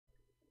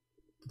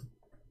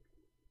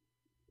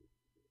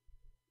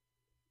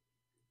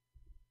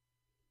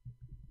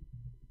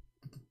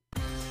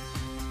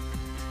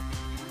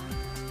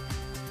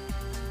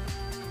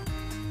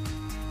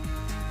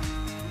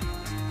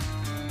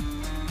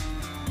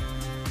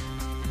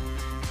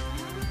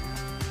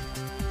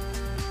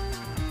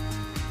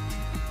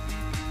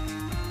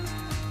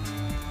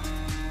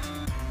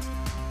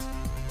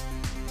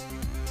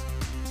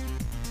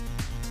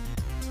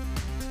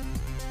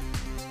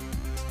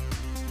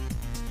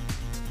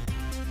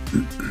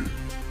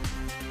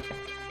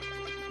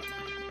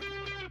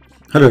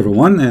Hello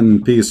everyone,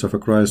 and peace of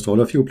Christ to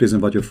all of you. Please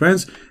invite your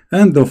friends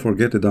and don't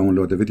forget to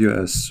download the video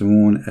as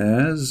soon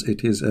as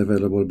it is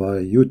available by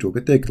YouTube.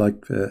 It takes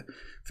like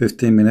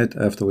 15 minutes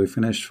after we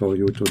finish for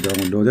you to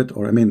download it,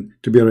 or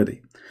to be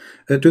ready.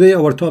 Today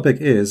our topic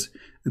is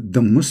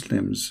the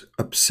Muslims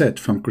upset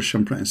from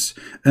Christian Prince.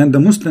 And the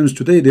Muslims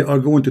today, they are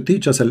going to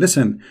teach us a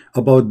lesson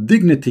about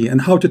dignity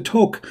and how to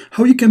talk,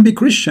 how you can be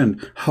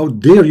Christian. How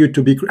dare you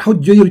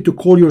to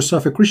call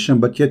yourself a Christian,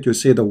 but yet you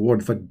say the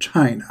word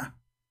vagina.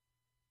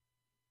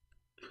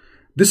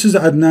 This is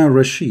Adnan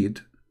Rashid,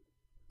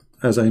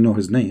 as I know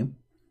his name,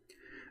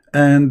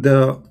 and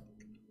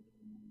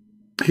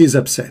he's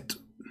upset.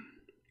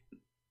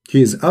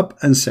 He is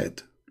up and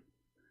set.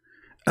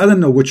 I don't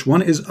know which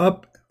one is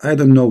up, I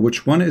don't know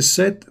which one is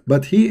set,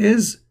 but he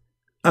is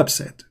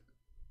upset.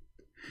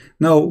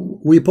 Now,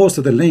 we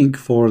posted a link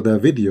for the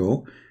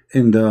video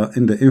in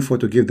the info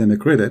to give them a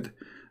credit,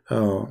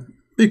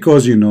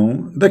 because, you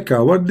know, the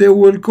coward, they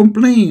will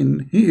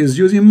complain. He is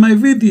using my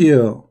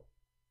video.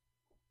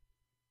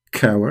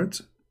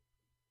 Cowards.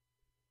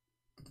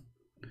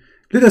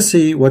 Let us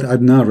see what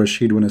Adnan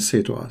Rashid want to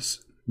say to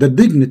us. The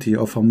dignity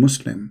of a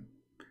Muslim.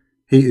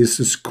 He is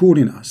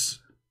schooling us.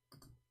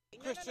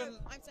 Christian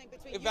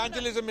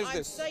evangelism is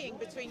this. I'm saying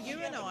between you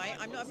and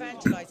I'm not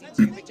evangelizing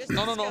to you, but just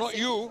No, not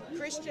you.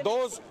 Christian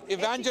Those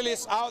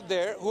evangelists out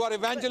there who are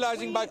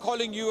evangelizing by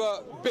calling you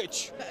a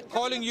bitch,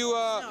 calling you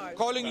a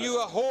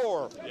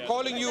whore,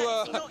 calling you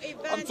a...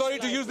 I'm sorry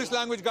to use this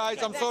language,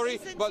 guys. I'm sorry,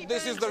 but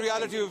this is the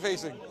reality we're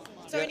facing.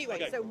 So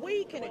anyway, so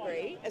we can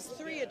agree as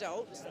three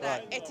adults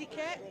that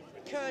etiquette,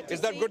 courtesy...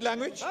 Is that good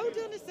language? Hold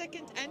on a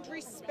second. And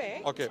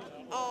respect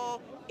are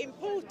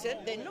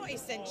important. They're not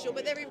essential,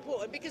 but they're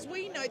important because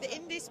we know that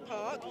in this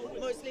park,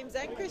 Muslims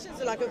and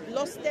Christians alike have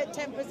lost their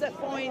tempers at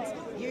points,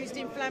 used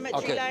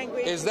inflammatory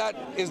language. Is that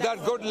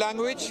good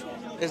language?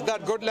 Is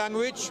that good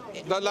language?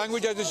 The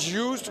language as it's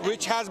used,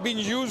 which has been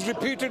used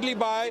repeatedly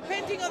by...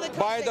 Depending on the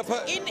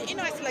context. In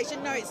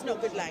isolation, no, it's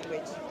not good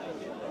language.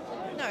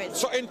 No,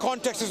 so in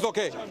context it's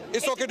okay.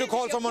 It's okay to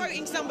call someone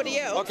quoting somebody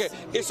else. Okay,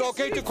 it's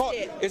okay to call.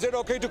 Is it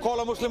okay to call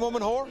a Muslim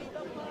woman whore?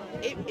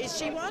 Is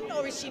she one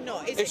or is she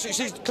not?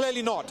 She's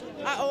clearly not.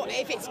 Or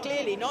if it's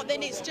clearly not,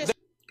 then it's just.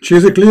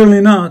 She's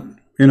clearly not.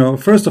 You know,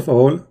 first of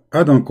all,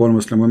 I don't call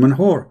Muslim women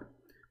whore,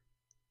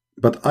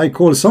 but I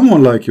call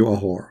someone like you a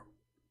whore,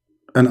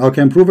 and I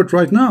can prove it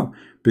right now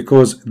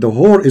because the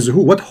whore is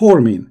who? What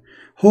whore mean?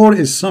 Whore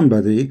is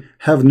somebody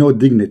have no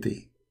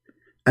dignity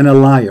and a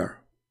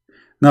liar.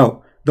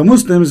 Now, the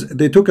Muslims,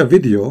 they took a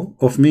video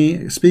of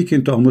me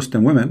speaking to a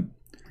Muslim woman,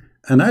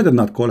 and I did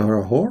not call her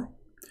a whore.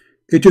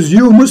 It is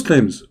you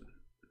Muslims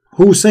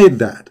who said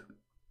that.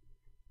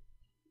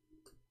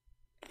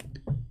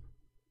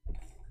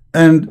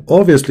 And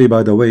obviously,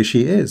 by the way,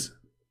 she is.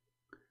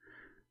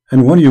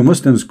 And when you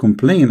Muslims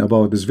complain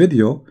about this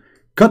video,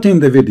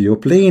 cutting the video,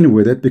 playing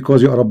with it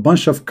because you are a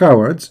bunch of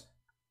cowards,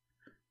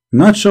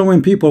 not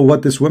showing people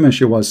what this woman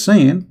she was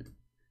saying,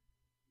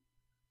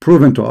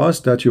 proving to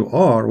us that you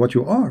are what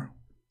you are.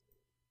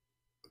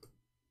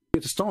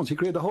 Stones, he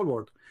created the whole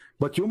world,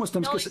 but you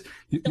Muslims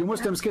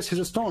kiss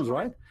his stones,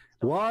 right?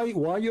 Why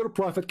your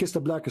prophet kissed the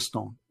black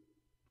stone?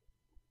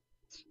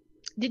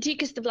 Did he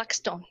kiss the black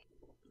stone?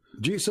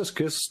 Jesus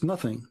kissed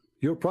nothing.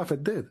 Your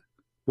prophet did.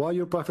 Why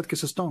your prophet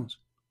kisses stones?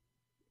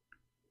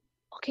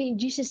 Okay,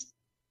 Jesus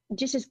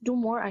do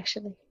more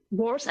actually.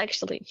 Worse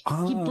actually.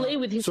 He play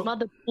with his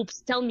mother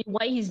boobs. Tell me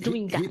why he's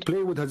doing that. He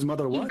play with his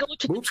mother what?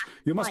 Boobs?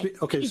 You must be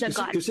okay.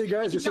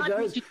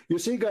 You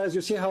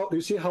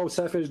see how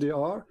savage they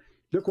are.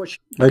 Look what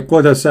I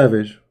call her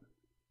savage.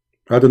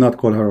 I do not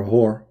call her a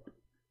whore,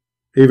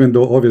 even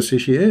though obviously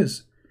she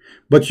is.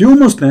 But you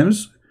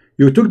Muslims,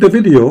 you took the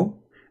video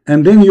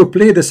and then you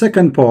play the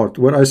second part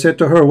where I said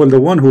to her, well,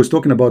 the one who is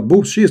talking about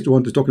boobs, she is the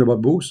one who's talking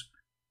about boobs.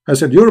 I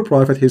said, your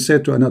prophet, he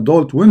said to an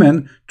adult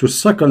woman to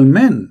suckle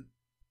men.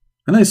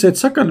 And I said,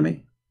 suckle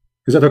me.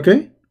 Is that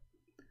okay?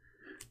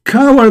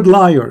 Coward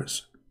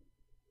liars.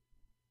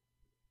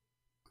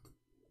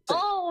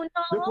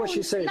 Look what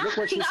she said. Look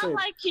what she said.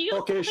 Like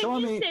okay, show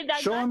me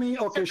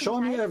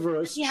a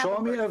verse. Show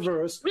me a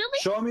verse. Really?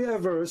 Show me a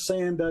verse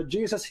saying that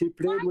Jesus he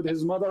played with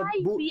his mother.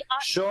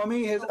 Show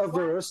me a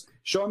verse.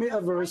 Show me a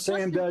verse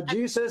saying that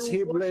Jesus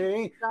he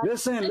played.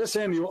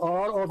 Listen. You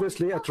are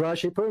obviously a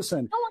trashy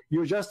person.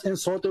 You just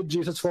insulted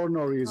Jesus for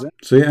no reason.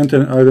 See,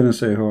 Anton, I didn't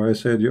say who. I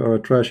said you are a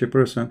trashy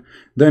person.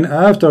 Then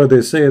after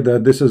they say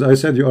that this is, I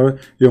said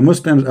you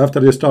Muslims. After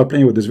they start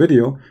playing with this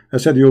video, I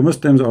said you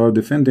Muslims are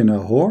defending a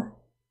whore.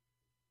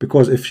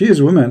 Because if she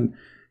is woman,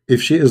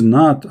 if she is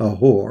not a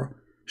whore,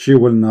 she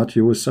will not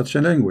use such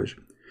a language.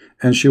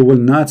 And she will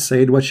not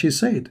say what she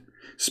said.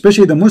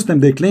 Especially the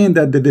Muslim, they claim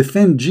that they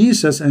defend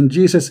Jesus and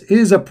Jesus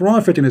is a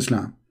prophet in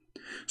Islam.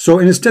 So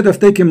instead of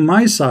taking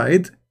my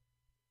side,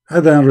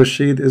 Adnan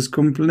Rashid is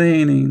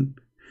complaining.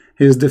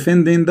 He is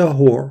defending the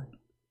whore.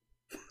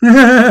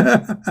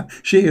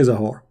 She is a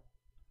whore.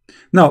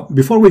 Now,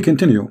 before we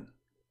continue,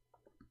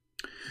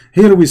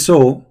 here we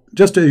saw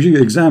just to give you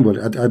an example,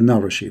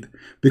 Adnan Rashid,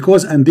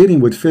 because I'm dealing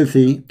with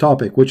filthy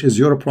topic, which is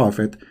your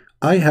prophet,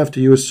 I have to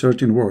use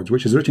certain words,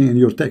 which is written in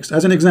your text.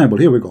 As an example,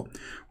 here we go.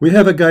 We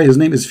have a guy, his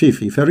name is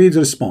Fifi. Farid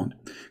respond.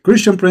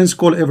 Christian Prince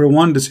call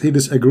everyone he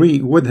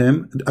disagree with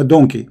him a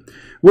donkey.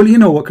 Well, you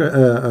know,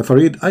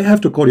 Farid, I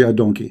have to call you a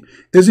donkey.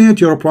 Isn't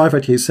it your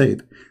prophet, he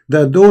said,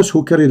 that those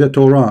who carry the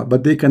Torah,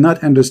 but they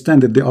cannot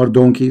understand that they are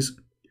donkeys?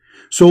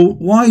 So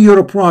why you're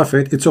a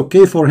prophet, it's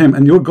okay for him,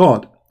 and you're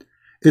God.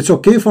 It's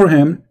okay for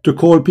him to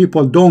call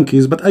people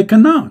donkeys, but I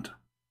cannot.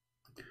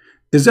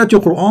 Is that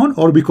your Quran,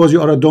 or because you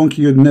are a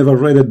donkey you never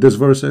read it, these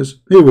verses?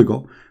 Here we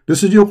go.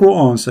 This is your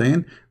Quran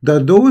saying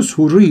that those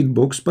who read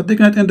books but they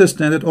cannot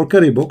understand it or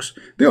carry books,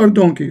 they are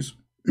donkeys.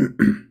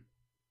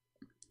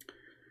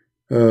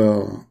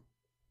 And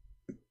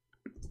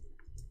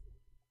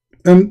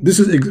this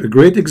is a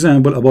great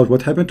example about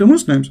what happened to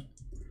Muslims.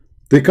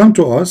 They come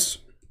to us,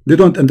 they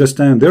don't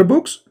understand their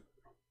books,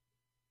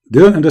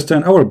 they don't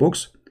understand our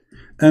books.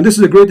 And this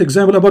is a great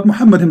example about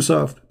Muhammad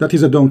himself, that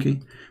he's a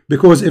donkey.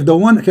 Because if the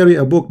one carry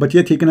a book but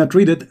yet he cannot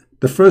read it,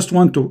 the first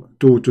one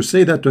to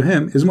say that to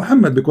him is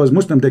Muhammad, because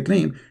Muslim they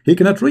claim he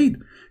cannot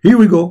read. Here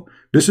we go.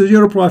 This is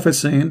your prophet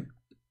saying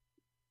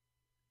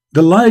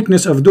the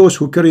likeness of those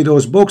who carry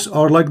those books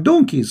are like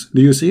donkeys.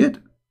 Do you see it?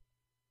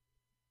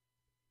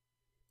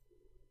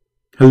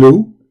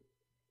 Hello?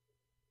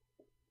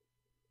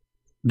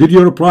 Did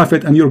your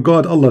prophet and your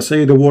God Allah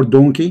say the word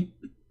donkey?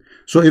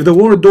 So if the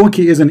word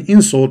donkey is an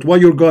insult, why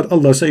your God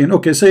Allah saying,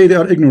 okay, say they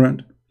are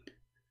ignorant,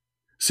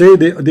 say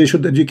they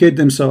should educate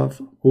themselves,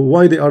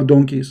 why they are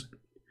donkeys?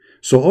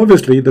 So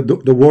obviously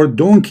the word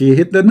donkey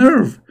hit the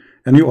nerve,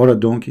 and you are a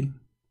donkey,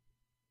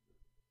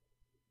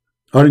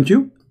 aren't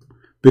you?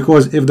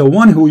 Because if the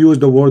one who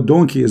used the word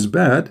donkey is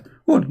bad,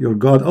 well, your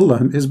God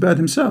Allah is bad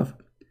himself.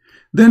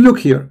 Then look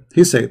here,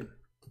 he said,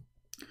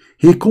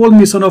 he called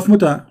me son of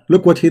Muta.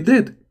 Look what he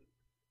did.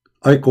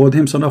 I called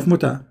him son of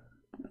Muta.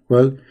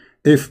 Well,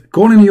 if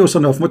calling you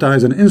son of Muta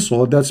is an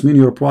insult, that means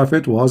your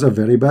prophet was a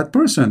very bad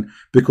person,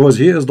 because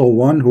he is the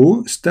one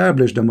who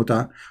established the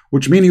Muta,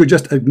 which means you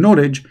just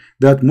acknowledge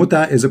that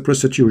Muta is a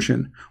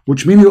prostitution,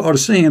 which means you are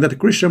saying that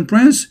Christian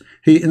Prince,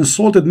 he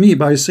insulted me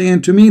by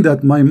saying to me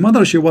that my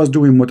mother, she was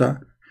doing Muta.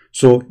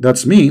 So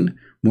that's mean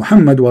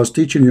Muhammad was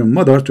teaching your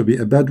mother to be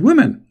a bad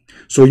woman.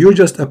 So you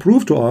just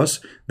approve to us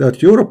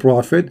that your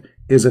prophet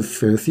is a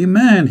filthy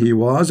man. He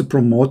was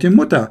promoting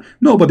Muta.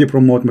 Nobody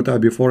promoted Muta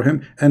before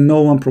him, and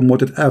no one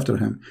promoted after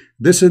him.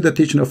 This is the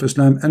teaching of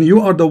Islam, and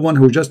you are the one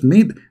who just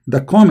made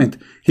the comment.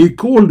 He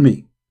called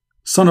me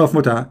son of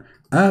Muta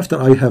after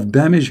I have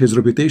damaged his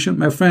reputation.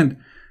 My friend,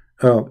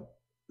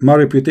 my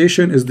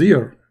reputation is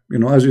there. You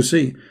know, as you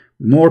see,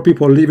 more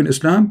people leave in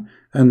Islam,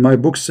 and my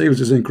book sales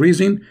is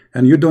increasing,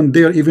 and you don't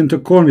dare even to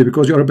call me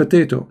because you are a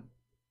potato.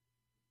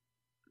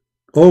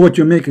 Oh, what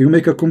you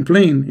make a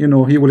complaint, you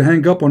know, he will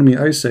hang up on me.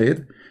 I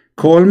said,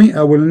 call me,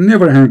 I will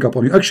never hang up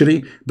on you.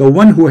 Actually, the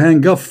one who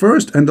hang up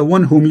first and the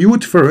one who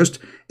mute first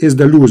is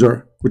the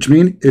loser, which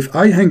means if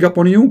I hang up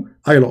on you,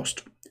 I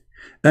lost.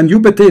 And you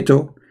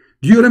potato,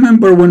 do you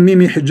remember when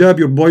Mimi Hijab,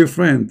 your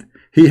boyfriend,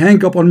 he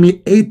hang up on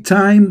me 8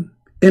 times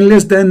in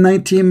less than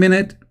 19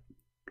 minutes?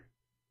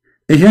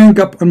 He hang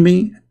up on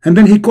me, and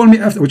then he called me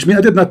after, which means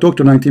I did not talk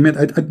to 19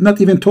 minutes. I did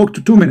not even talk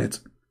to 2 minutes.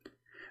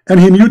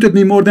 And he muted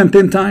me more than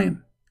 10 times.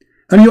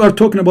 And you are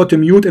talking about a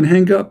mute and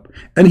hang up,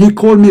 and he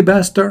called me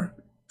bastard.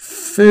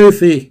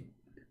 Filthy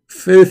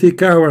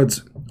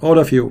cowards, all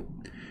of you.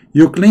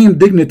 You claim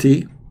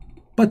dignity,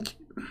 but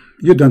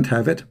you don't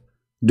have it,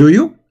 do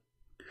you?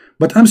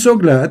 But I'm so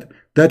glad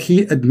that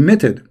he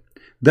admitted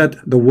that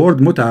the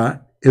word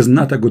muta is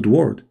not a good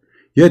word.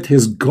 Yet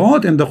his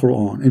God in the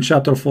Quran, in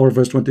chapter 4,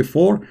 verse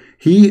 24,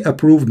 he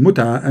approved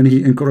muta and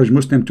he encouraged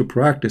Muslims to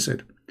practice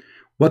it.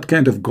 What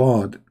kind of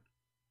God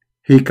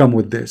he come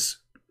with this?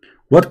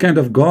 What kind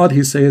of God?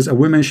 He says a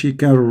woman, she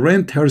can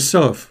rent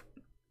herself.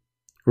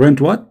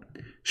 Rent what?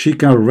 She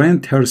can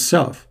rent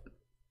herself.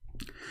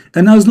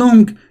 And as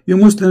long you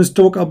Muslims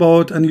talk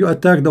about and you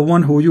attack the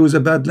one who use a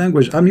bad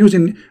language, I'm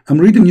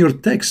reading your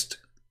text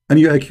and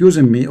you're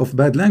accusing me of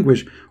bad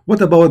language.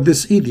 What about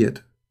this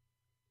idiot?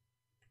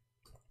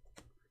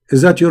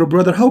 Is that your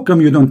brother? How come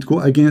you don't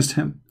go against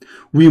him?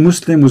 We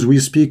Muslims, we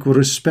speak with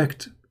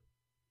respect.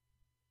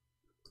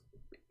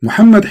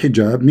 Muhammad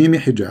Hijab, Mimi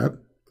Hijab,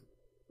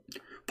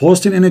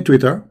 posting in a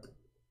Twitter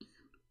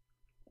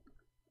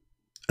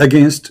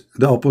against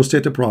the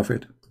apostate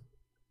prophet.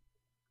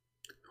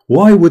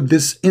 Why would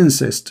this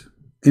incest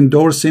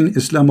endorsing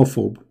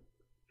Islamophobe,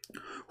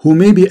 who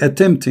may be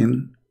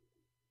attempting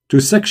to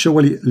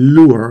sexually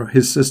lure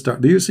his sister?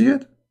 Do you see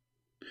it?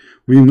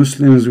 We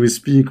Muslims, we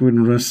speak with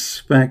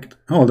respect.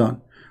 Hold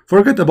on.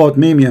 Forget about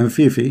Mimi and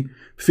Fifi.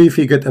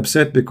 Fifi get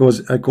upset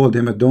because I called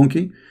him a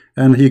donkey,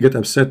 and he get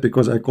upset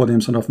because I called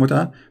him son of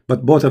Muta.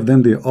 But both of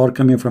them, they are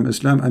coming from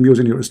Islam. I'm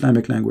using your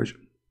Islamic language.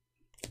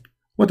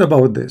 What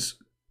about this?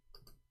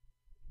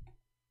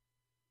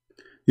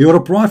 You're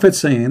a prophet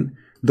saying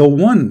the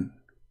one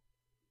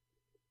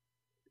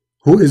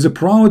who is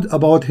proud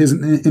about his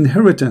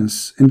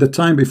inheritance in the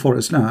time before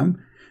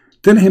Islam,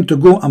 Tell him to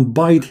go and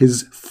bite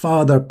his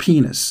father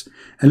penis.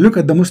 And look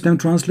at the Muslim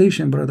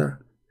translation, brother.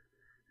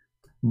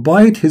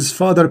 Bite his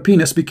father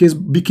penis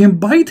became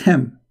bite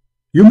him.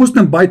 You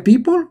Muslim bite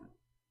people?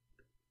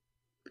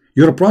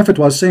 Your prophet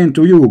was saying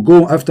to you,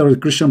 go after a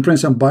Christian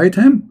prince and bite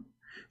him?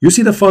 You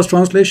see the false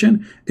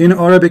translation? In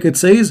Arabic it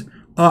says,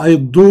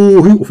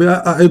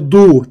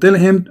 أعضوه. Tell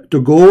him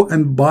to go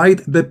and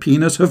bite the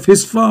penis of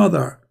his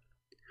father.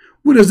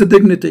 Where is the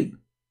dignity?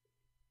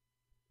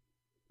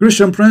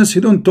 Christian prince,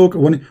 he don't talk,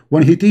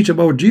 when he teach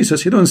about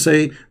Jesus, he don't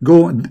say,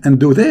 go and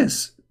do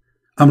this.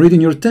 I'm reading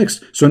your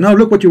text. So now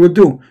look what you will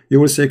do. You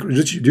will say,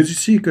 did you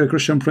see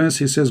Christian prince?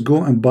 He says,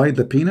 go and bite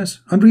the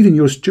penis. I'm reading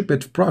your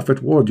stupid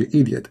prophet word, you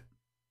idiot.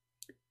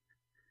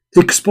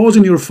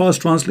 Exposing your false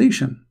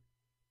translation.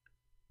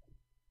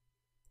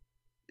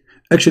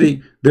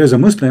 Actually, there is a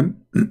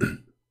Muslim.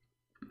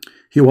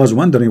 He was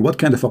wondering what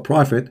kind of a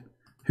prophet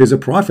his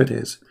prophet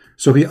is.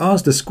 So he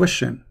asked this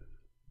question.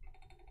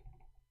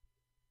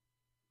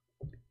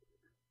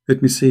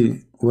 Let me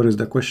see, where is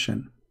the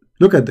question?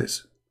 Look at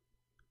this.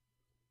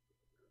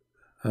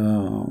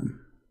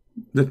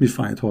 Let me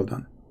find it. Hold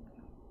on.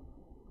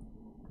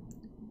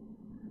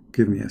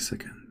 Give me a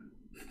second.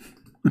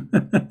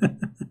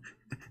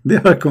 They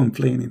are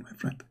complaining, my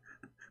friend.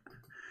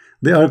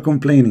 They are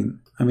complaining.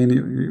 I mean,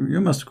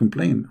 you must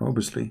complain,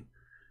 obviously.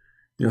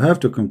 You have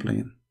to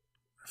complain.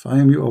 If I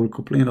am you, I will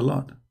complain a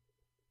lot.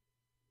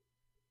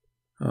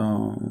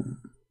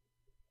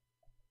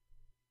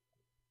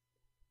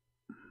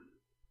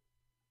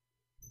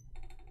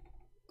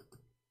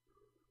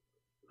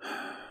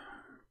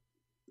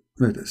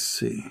 Let us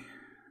see.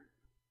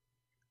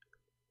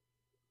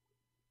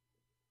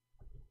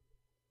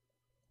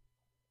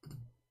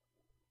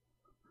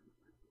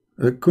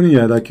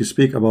 Kunya, like you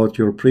speak about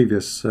your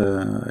previous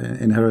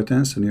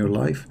inheritance in your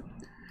life,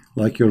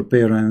 like your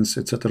parents,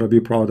 etc. Be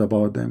proud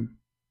about them.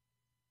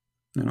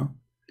 You know.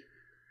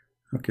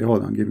 Okay,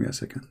 hold on. Give me a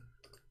second.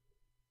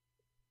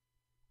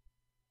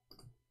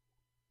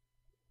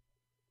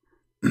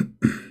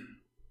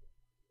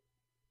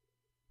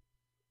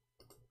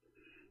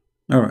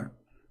 All right.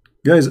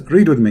 Guys,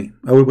 read with me.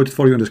 I will put it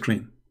for you on the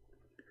screen.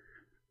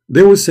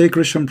 They will say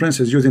Christian prince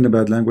is using a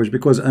bad language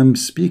because I'm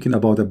speaking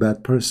about a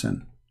bad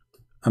person.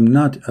 I'm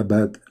not a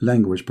bad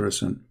language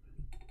person.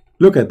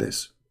 Look at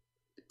this.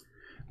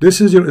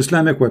 This is your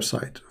Islamic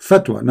website.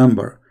 Fatwa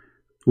number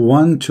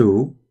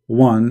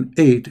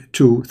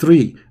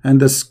 121823. And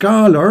the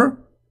scholar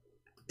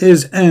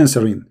is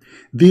answering.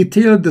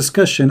 Detailed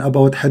discussion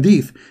about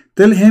hadith.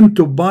 Tell him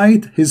to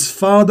bite his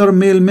father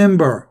male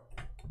member.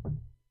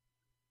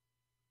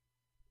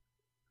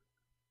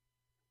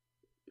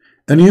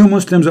 And you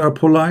Muslims are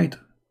polite?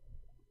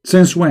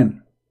 Since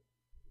when?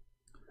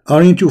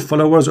 Aren't you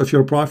followers of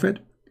your prophet?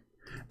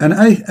 An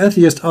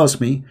atheist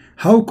asked me,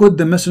 how could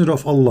the messenger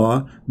of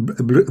Allah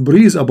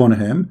breathe upon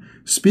him,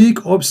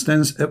 speak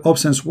obscene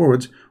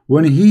words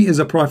when he is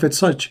a prophet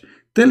such?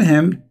 Tell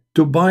him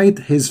to bite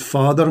his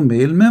father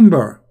male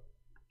member.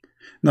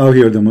 Now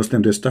here the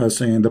Muslims, they start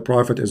saying the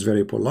prophet is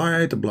very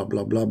polite, blah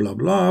blah blah blah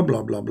blah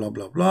blah blah blah blah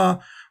blah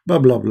blah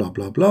blah blah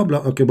blah blah blah.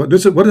 Okay, but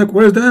this is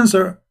where is the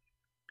answer?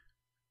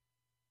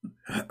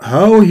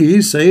 How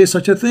he say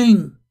such a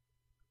thing?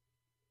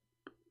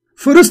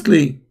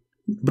 Firstly,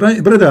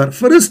 brother,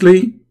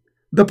 firstly,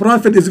 the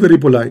prophet is very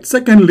polite.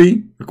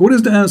 Secondly, what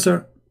is the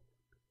answer?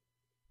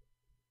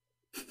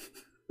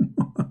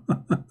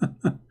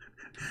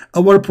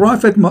 Our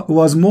prophet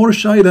was more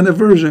shy than a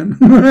virgin.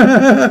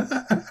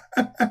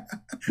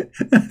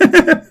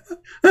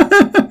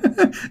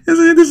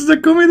 This is a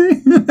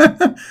comedy.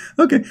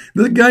 Okay,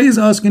 the guy is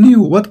asking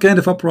you what kind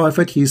of a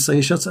prophet he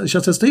says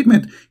such a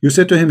statement. You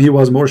said to him he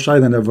was more shy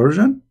than a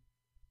virgin.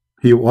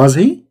 He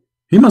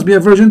must be a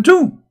virgin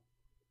too,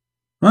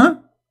 huh?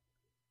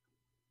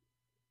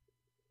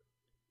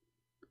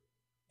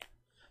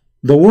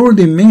 The word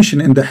he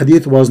mentioned in the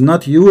hadith was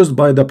not used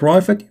by the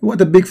prophet.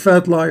 What a big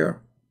fat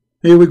liar.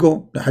 Here we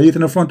go, the hadith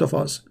in front of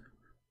us.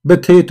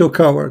 Potato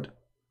coward.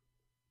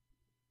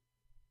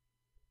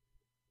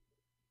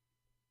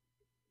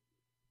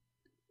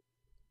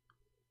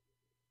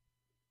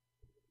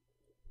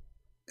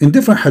 In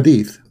different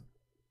hadith,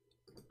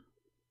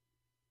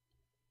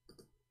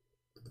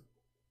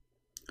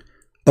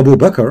 Abu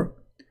Bakr,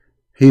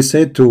 he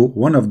said to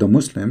one of the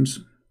Muslims,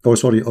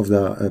 of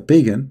the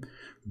pagan,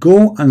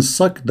 go and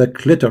suck the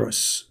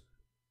clitoris.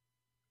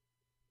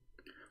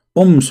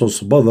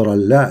 Umsus badr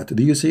al-lat.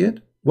 Do you see it?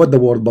 What the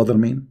word badr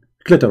mean?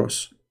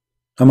 Clitoris.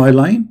 Am I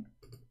lying?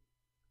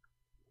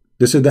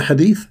 This is the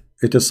hadith.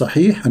 It is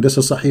sahih, and this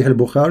is sahih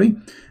al-Bukhari,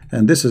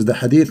 and this is the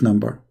hadith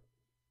number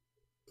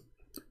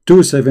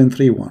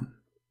 2731.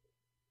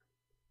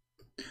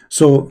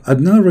 So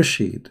Adnan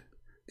Rashid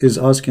is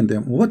asking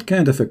them, what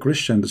kind of a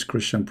Christian is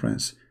Christian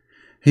prince?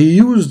 He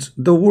used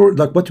the word,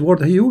 like what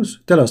word he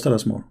used? Tell us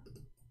more.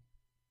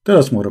 Tell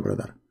us more,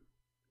 brother.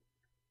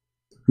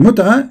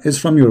 Mut'a is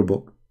from your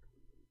book.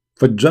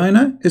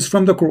 Vagina is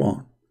from the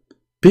Quran.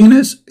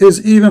 Penis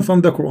is even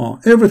from the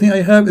Quran. Everything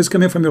I have is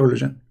coming from your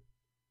religion.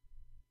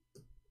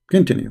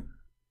 Continue.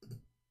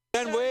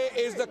 Then where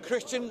is the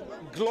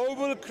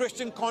global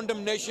Christian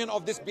condemnation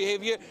of this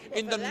behavior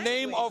in the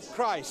name of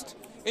Christ.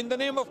 In the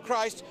name of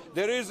Christ,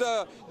 there is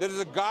a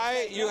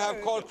guy you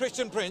have called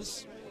Christian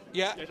Prince,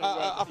 yeah,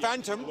 a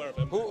phantom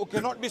who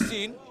cannot be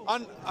seen.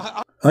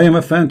 I am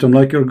a phantom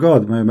like your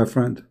God, my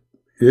friend.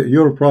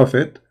 Your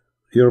prophet,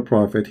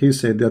 he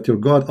said that your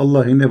God,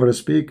 Allah, he never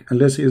speak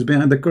unless he is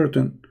behind the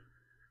curtain.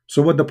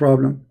 So what the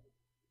problem?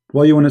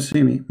 Why you want to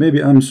see me?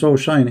 Maybe I'm so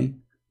shiny.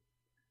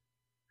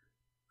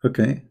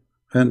 Okay.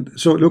 And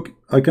so look,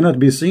 I cannot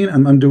be seen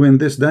and I'm doing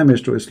this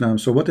damage to Islam.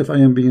 So what if I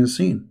am being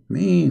seen?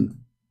 Mean.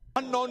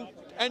 Unknown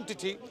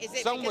entity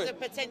somewhere. Because of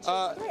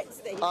potential threats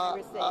that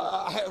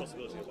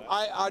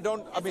I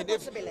don't. I mean,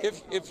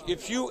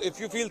 if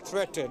you feel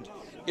threatened,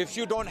 if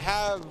you don't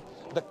have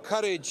the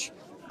courage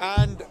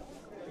and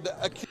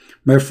the.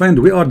 My friend,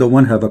 we are the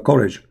one have a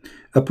courage.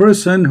 A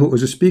person who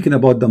is speaking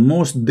about the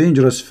most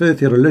dangerous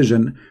filthy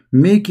religion,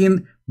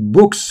 making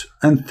books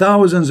and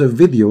thousands of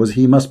videos,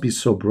 he must be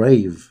so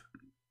brave.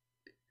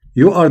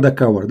 You are the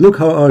coward. Look,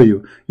 how are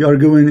you? You are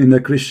going in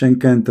a Christian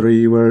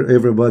country where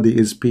everybody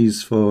is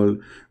peaceful,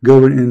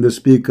 going in the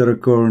speaker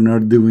corner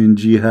doing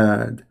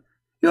jihad.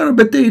 You are a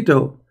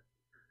potato.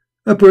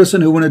 A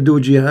person who want to do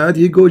jihad,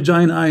 he go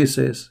join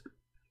ISIS.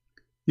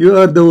 You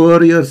are the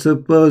warrior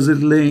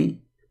supposedly,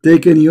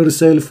 taking your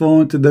cell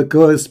phone to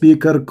the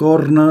speaker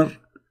corner,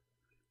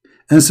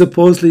 and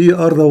supposedly you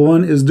are the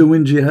one is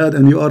doing jihad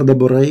and you are the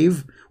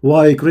brave.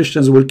 Why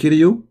Christians will kill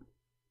you?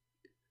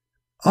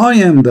 I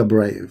am the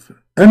brave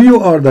and you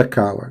are the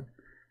coward,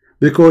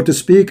 because to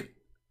speak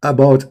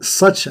about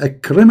such a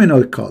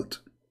criminal cult,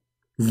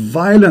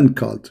 violent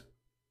cult,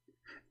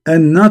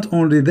 and not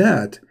only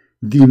that,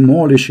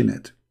 demolishing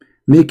it,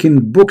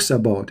 making books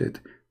about it,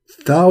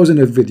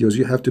 thousands of videos,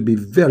 you have to be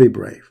very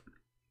brave.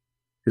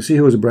 You see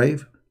who is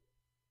brave?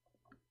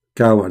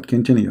 Coward.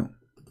 Continue.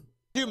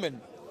 Human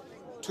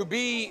to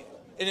be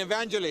an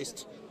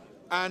evangelist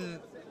and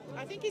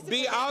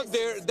be out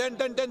there, then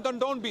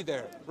don't be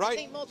there, right? I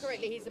think more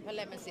correctly, he's a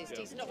polemicist.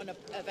 He's not an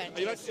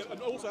evangelist.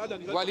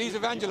 Well, he's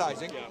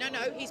evangelizing. No,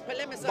 he's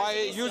polemicizing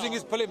by using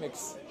his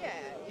polemics.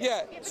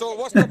 Yeah. So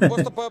what's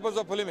the purpose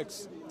of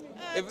polemics?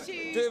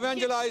 To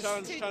evangelize.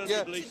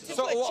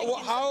 So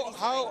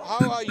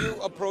how are you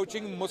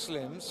approaching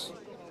Muslims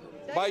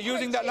by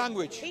using that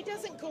language? He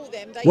doesn't call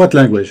them. What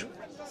language?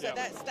 So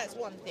that's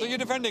one thing. So you're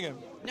defending him.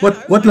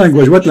 What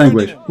language? What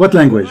language? What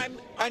language?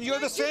 And you're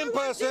the same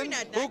person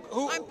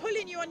who I'm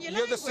pulling you on your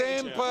you're the language.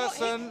 same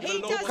person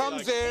who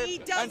comes there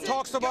and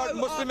talks about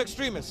Muslim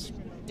extremism.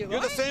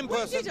 You're the same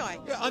person.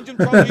 Anjum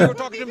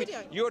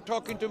Chaudhry, you were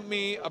talking to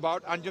me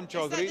about Anjum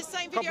Chaudhry. Is that the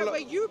same video where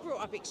you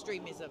brought up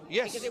extremism?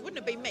 Yes. Because it wouldn't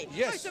have been me.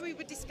 Yes. Oh, so we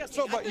were discussing.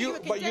 So, but you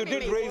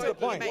did raise the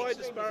point.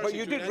 But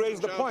you did raise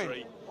the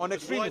point on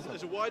extremism.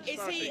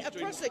 Is he a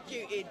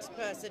prosecuted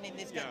person in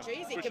this country?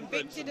 Is he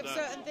convicted of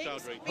certain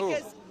things?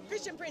 Because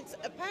Christian Prince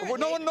apparently. Well,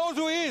 no one knows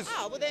who he is.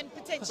 Oh, well then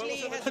potentially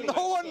he has.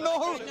 No one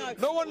knows.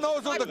 No one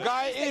knows who the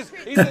guy is.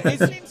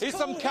 He's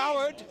some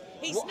coward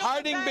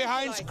hiding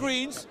behind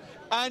screens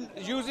and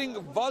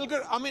using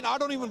vulgar. I mean, I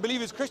don't even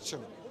believe he's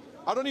Christian.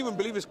 I don't even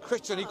believe he's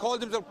Christian. He calls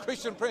himself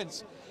Christian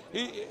Prince.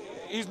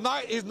 He's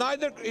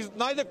neither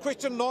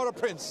Christian nor a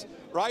prince,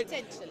 right?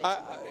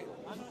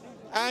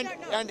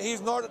 And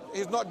he's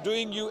not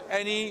doing you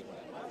any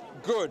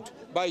good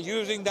by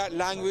using that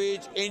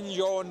language in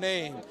your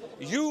name.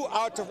 You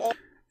out of all.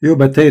 You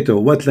potato,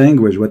 what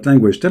language? What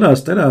language? Tell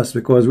us,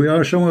 because we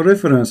are showing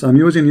reference. I'm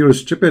using your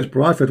stupid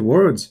prophet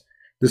words.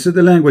 This is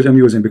the language I'm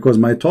using because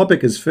my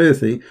topic is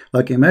filthy.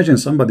 Like imagine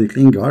somebody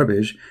clean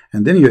garbage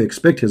and then you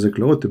expect his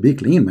clothes to be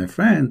clean, my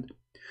friend.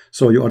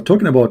 So you are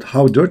talking about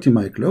how dirty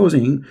my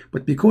clothing,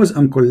 but because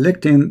I'm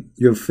collecting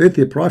your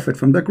filthy prophet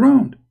from the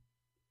ground.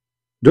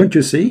 Don't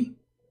you see?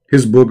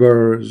 His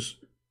boogers,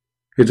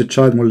 his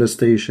child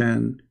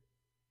molestation.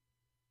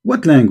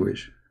 What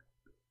language?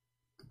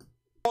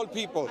 All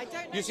people.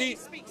 You see,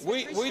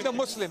 we the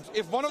Muslims,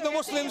 if one of the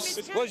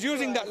Muslims was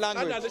using that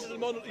language. Adnan, this is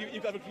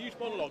you've had a huge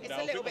monologue now.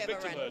 It's a bit of a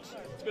victimhood.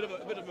 It's a bit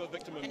of a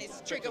victimhood. And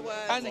it's trigger words.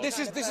 And this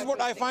is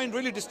what I find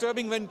really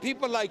disturbing when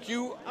people like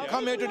you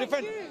come here to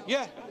defend.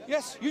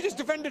 Yes, you just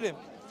defended him.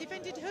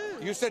 Defended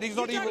who? You said he's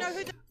not even.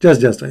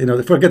 Just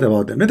forget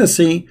about them. Let us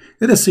see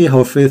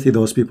how filthy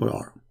those people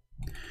are.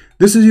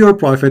 This is your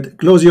prophet.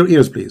 Close your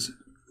ears, please,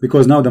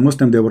 because now the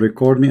Muslim, they will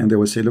record me and they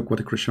will say, look what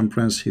a Christian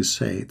Prince he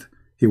said.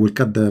 He will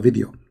cut the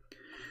video.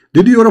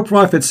 Did your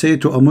prophet say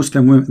to a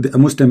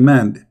Muslim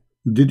man,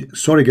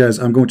 sorry guys,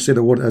 I'm going to say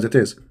the word as it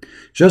is,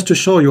 just to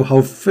show you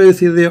how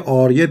filthy they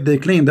are, yet they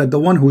claim that the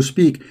one who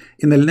speak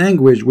in a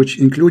language which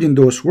including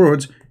those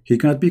words, he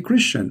cannot be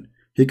Christian,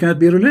 he cannot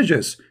be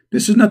religious.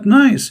 This is not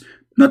nice,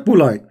 not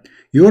polite.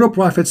 Your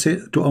prophet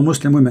said to a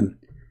Muslim woman,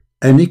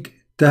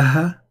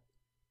 Aniktaha.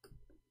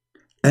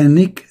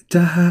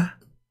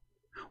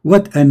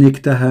 What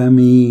aniktaha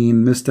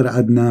mean, Mr.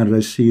 Adnan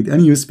Rashid?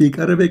 And you speak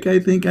Arabic, I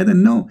think. I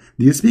don't know.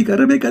 Do you speak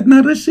Arabic,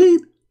 Adnan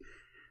Rashid?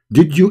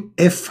 Did you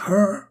F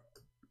her?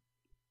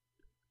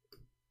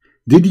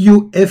 Did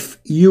you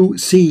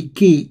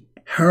F-U-C-K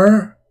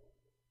her?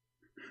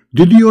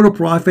 Did your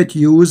prophet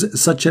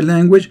use such a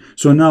language?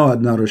 So now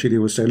Adnan Rashidi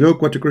will say,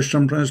 look what the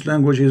Christian Prince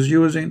language is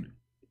using.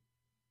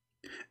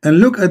 And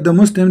look at the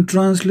Muslim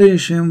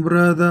translation,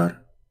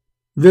 brother.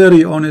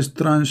 Very honest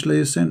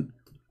translation.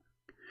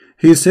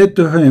 He said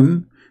to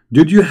him,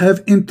 did you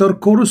have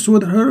intercourse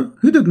with her?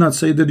 He did not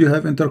say, did you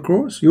have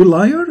intercourse? You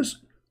liars.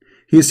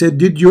 He said,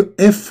 did you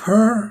F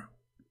her?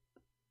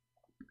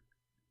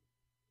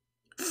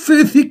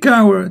 Filthy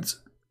cowards.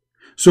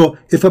 So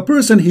if a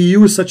person, he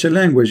used such a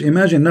language,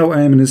 imagine now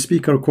I am in a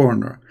speaker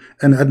corner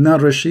and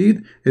Adnan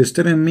Rashid is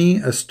telling me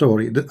a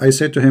story. I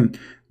said to him,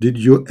 did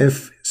you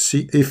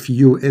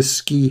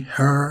F-U-S-K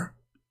her?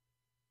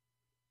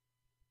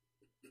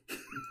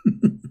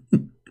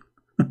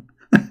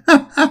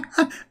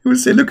 He will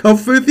say, look how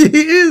filthy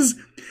he is.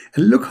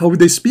 And look how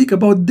they speak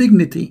about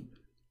dignity.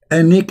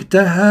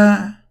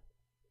 Aniktaha.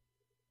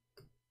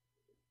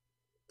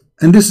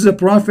 And this is a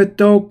prophet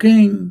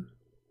talking.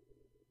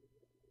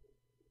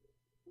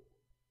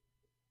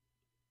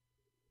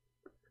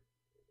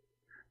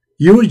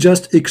 You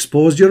just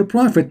exposed your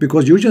prophet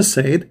because you just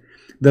said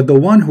that the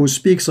one who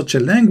speaks such a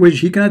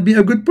language, he cannot be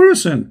a good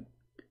person.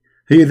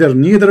 He either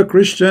neither a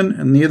Christian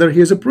and neither he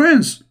is a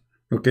prince.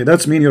 Okay,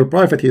 that's mean your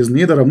prophet, he is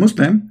neither a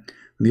Muslim,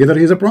 neither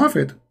he is a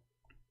prophet.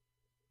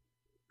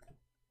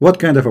 What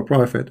kind of a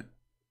prophet?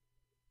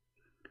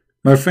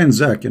 My friend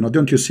Zach,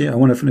 don't you see, I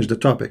want to finish the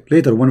topic.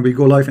 Later, when we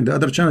go live in the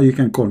other channel, you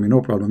can call me,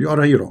 no problem. You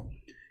are a hero.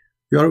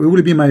 You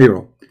will be my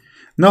hero.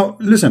 Now,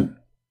 listen.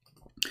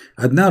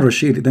 Adnan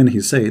Rashid, then he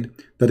said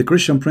that the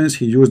Christian prince,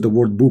 he used the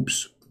word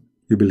boobs.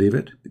 You believe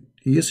it?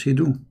 Yes, he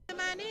do. The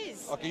man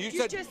is. Okay, you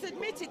just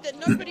admitted that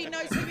nobody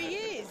knows who he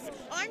is.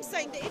 I'm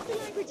saying that if the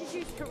language is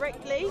used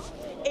correctly,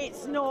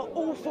 it's not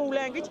awful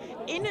language.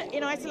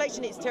 In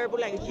isolation, it's terrible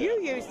language.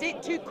 You used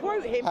it to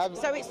quote him,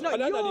 so it's not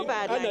your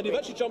bad language. You've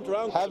actually jumped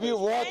around. Have you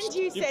watched? And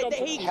you said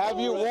that he. Have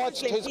you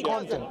watched his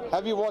content?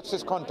 Have you watched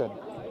his content?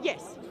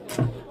 Yes.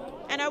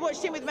 And I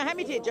watched him with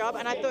Mohammed hijab,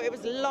 and I thought it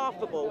was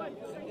laughable.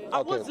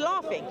 I was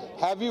laughing.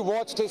 Have you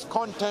watched his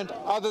content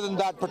other than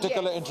that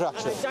particular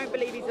interaction? And I don't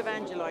believe he's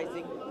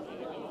evangelizing.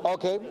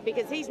 Okay.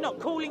 Because he's not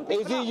calling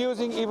people Is he up.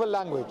 using evil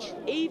language?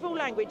 Evil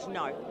language,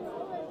 no.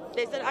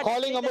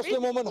 Calling a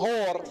Muslim woman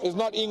whore is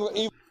not evil.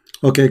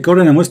 Okay,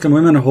 calling a Muslim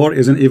woman a whore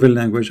is an evil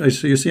language.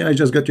 You see, I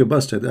just got you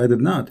busted. I did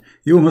not.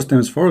 You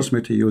Muslims forced me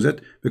to use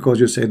it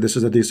because you said this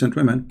is a decent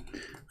woman.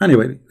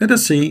 Anyway, let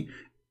us see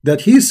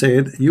that he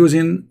said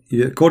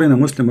calling a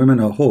Muslim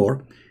woman a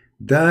whore,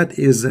 that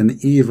is an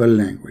evil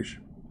language.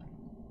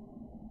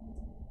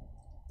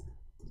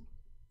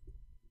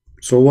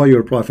 So why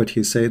your prophet,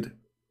 he said,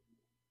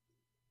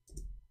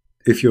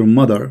 if your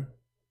mother,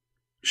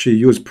 she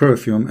used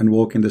perfume and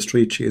walk in the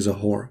street, she is a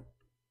whore.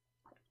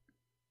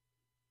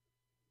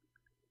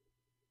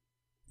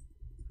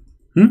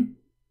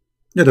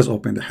 Let us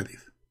open the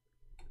hadith.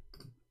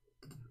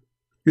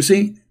 You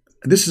see,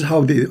 this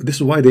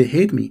is why they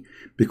hate me,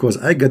 because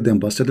I got them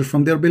busted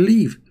from their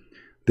belief.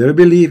 Their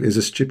belief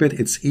is stupid,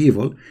 it's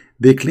evil.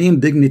 They claim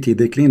dignity,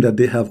 they claim that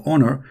they have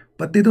honor,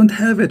 but they don't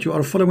have it. You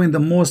are following the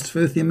most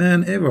filthy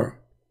man ever.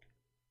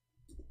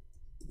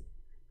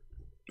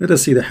 Let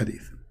us see the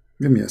hadith.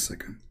 Give me a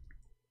second.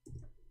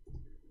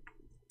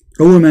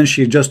 A woman,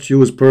 she just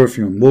used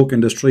perfume, walk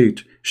in the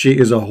street, she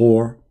is a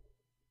whore.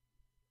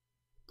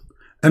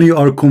 And you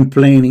are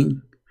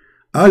complaining.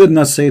 I did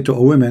not say to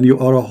a woman, you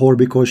are a whore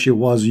because she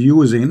was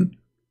using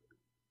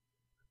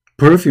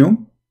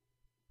perfume.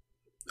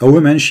 A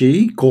woman,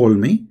 she called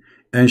me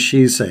and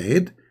she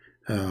said,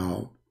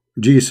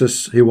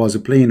 Jesus, he was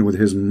playing with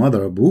his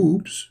mother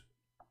boobs.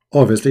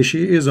 Obviously,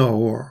 she is a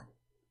whore.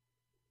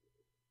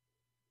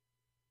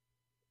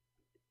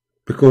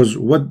 Because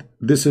what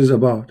this is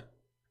about.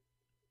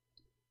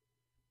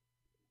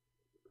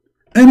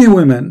 Any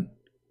woman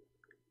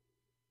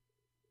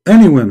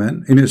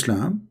in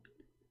Islam,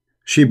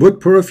 she put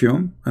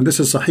perfume, and this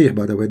is Sahih,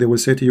 by the way. They will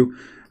say to you,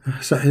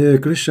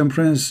 Sahih, Christian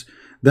Prince,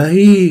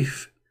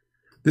 Da'if.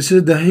 This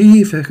is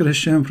Da'if,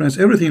 Christian Prince.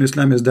 Everything in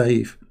Islam is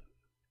Da'if.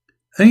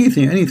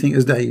 Anything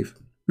is Da'if.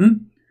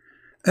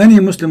 Any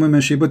Muslim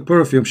woman, she put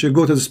perfume, she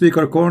go to the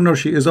speaker corner,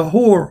 she is a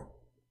whore.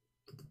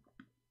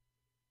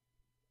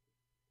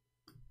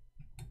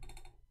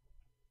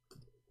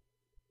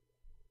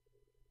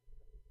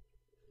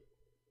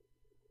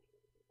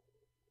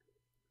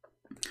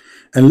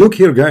 And look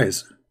here,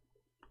 guys.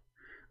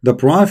 The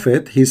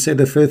prophet, he said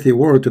a filthy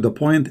word to the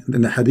point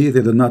in the hadith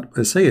they did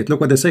not say it.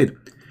 Look what they said.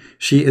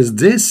 She is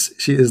this,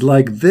 she is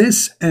like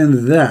this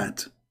and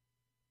that.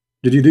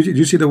 Did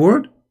you see the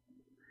word?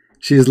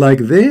 She is like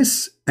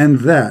this and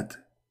that.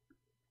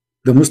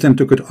 The Muslim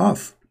took it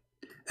off.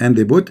 And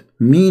they put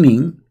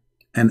meaning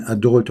and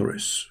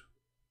adulteress.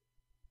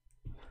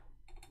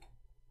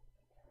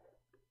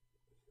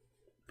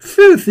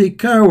 Filthy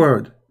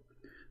coward.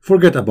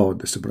 Forget about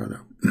this,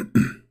 brother.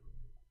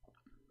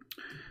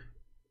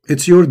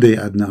 It's your day,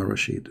 Adnan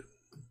Rashid.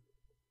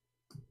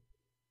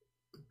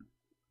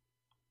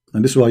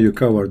 And this is why you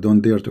coward don't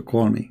dare to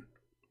call me.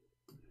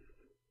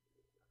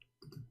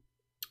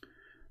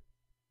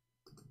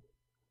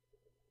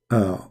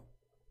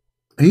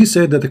 he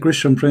said that the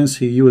Christian prince,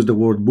 he used the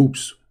word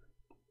boobs.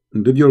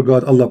 Did your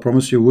God Allah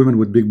promise you women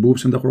with big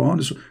boobs in the Quran?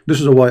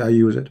 This is why I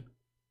use it.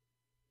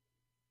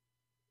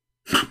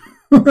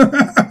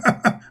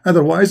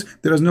 Otherwise,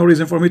 there is no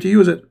reason for me to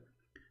use it.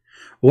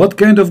 What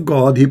kind of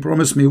God he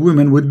promised me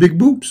women with big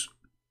boobs?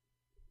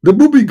 The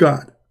booby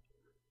God.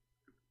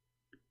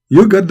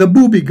 You got the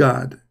booby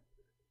God.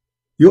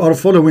 You are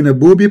following a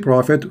booby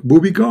prophet,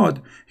 booby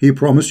God. He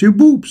promised you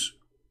boobs.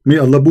 May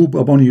Allah boob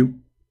upon you.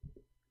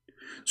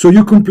 So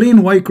you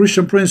complain why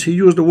Christian prince he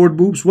used the word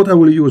boobs. What I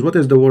will use? What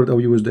is the word I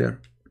will use there?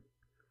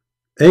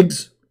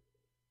 Eggs,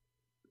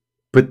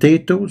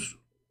 potatoes.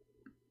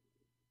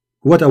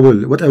 What I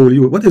will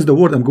use? What is the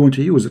word I'm going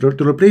to use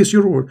to replace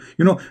your word?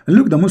 You know, and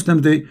look, the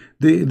Muslims they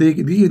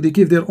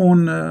give their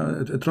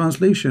own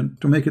translation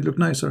to make it look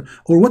nicer.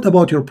 Or what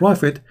about your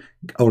prophet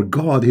or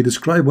God? He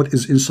described what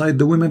is inside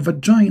the woman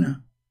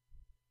vagina.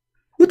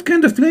 What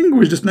kind of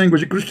language? This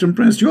language, Christian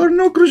prince? You are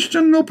no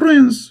Christian, no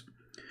prince.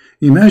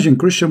 Imagine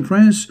Christian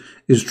prince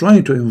is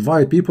trying to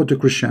invite people to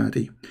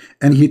Christianity,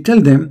 and he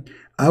tell them,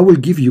 I will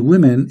give you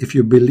women if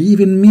you believe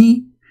in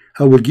me.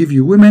 I will give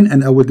you women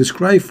and I will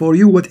describe for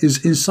you what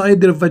is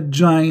inside their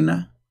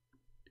vagina.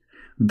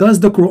 Does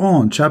the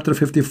Quran chapter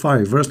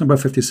 55 verse number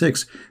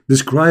 56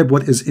 describe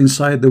what is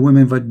inside the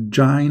women's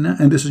vagina?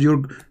 And this is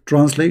your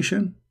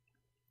translation?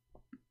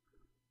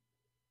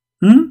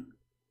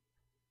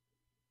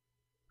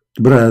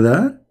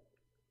 Brother,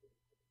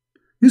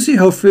 you see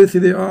how filthy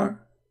they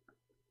are?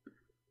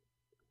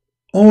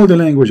 All the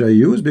language I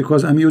use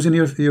because I'm using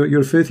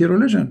your filthy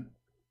religion.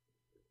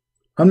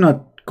 I'm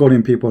not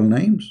calling people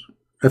names.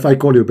 If I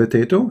call you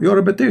potato, you're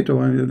a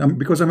potato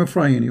because I'm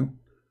frying you.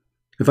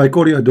 If I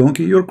call you a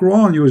donkey, your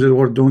Quran uses the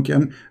word donkey.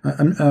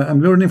 I'm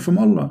learning from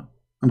Allah.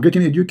 I'm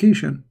getting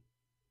education.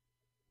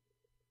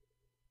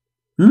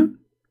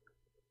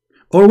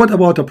 Or what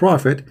about a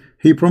prophet?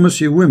 He promised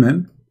you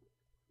women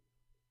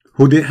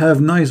who they have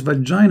nice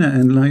vagina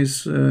and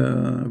nice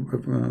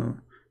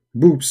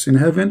boobs in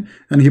heaven,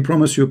 and he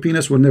promised your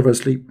penis will never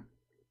sleep.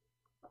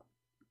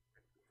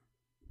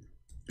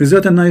 Is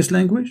that a nice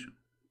language?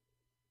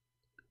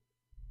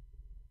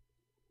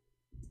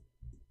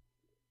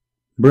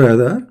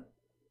 Brother,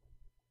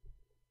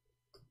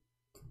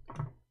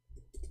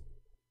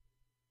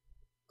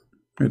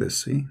 let us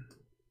see.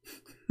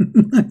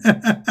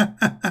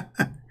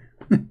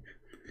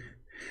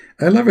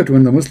 I love it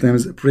when the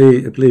Muslims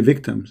play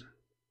victims.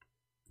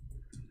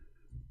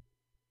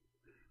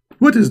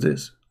 What is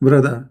this,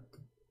 brother?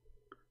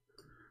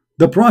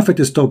 The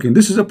prophet is talking.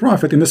 This is a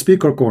prophet in the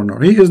speaker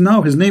corner. He is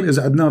now, his name is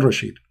Adnan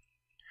Rashid.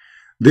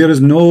 There is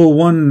no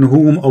one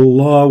whom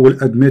Allah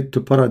will admit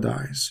to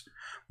paradise,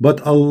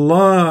 but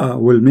Allah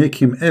will make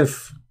him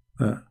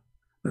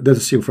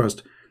let's see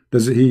first.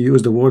 Does he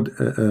use the word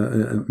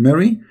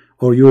Mary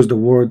or use the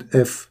word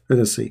F? Let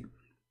us see.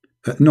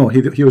 No,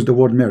 he used the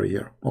word Mary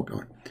here. Okay.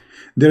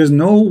 There is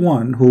no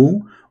one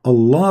who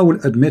Allah will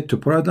admit to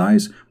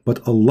paradise,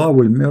 but Allah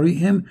will marry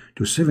him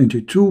to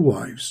 72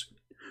 wives.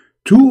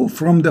 2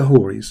 from the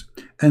Houris,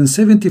 and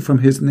 70 from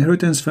his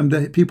inheritance from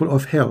the people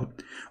of hell,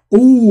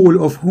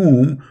 all of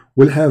whom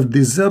will have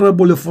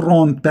desirable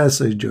front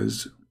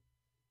passages.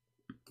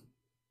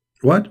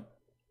 What?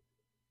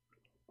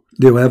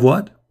 They will have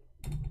what?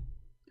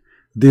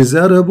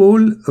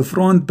 Desirable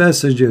front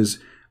passages.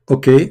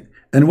 Okay.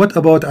 And what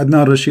about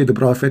Adnan Rashid, the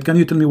prophet? Can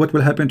you tell me what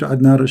will happen to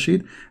Adnan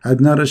Rashid?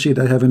 Adnan Rashid,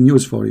 I have a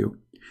news for you.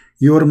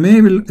 Your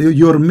male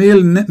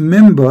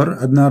member,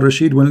 Adnan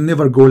Rashid, will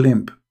never go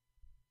limp.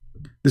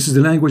 This is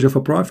the language of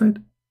a prophet?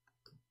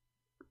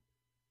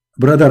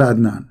 Brother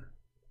Adnan,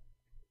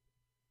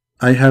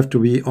 I have to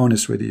be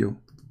honest with you.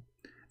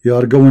 You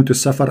are going to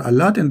suffer a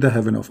lot in the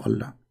heaven of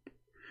Allah.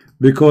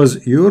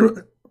 Because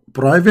your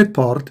private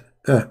part,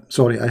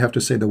 sorry, I have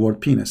to say the word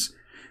penis,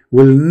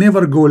 will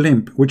never go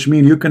limp, which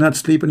means you cannot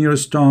sleep in your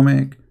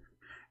stomach.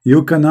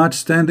 You cannot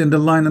stand in the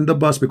line on the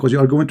bus because you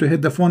are going to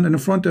hit the phone in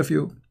front of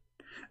you.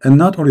 And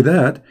not only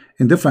that,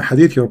 in different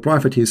hadith, your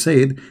prophet, he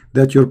said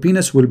that your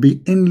penis will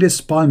be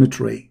endless palm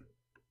tree.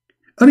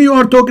 And you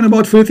are talking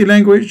about filthy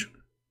language.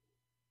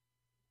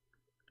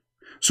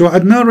 So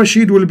Adnan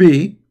Rashid will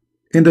be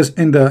in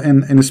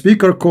the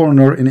speaker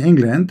corner in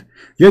England,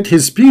 yet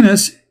his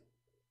penis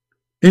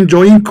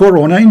enjoying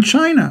corona in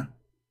China.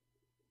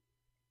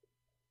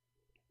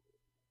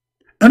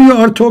 And you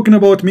are talking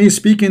about me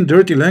speaking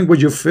dirty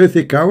language, you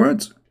filthy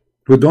cowards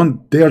who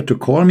don't dare to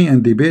call me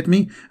and debate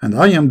me. And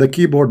I am the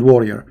keyboard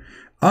warrior.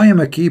 I am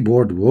a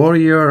keyboard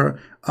warrior.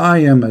 I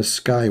am a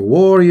sky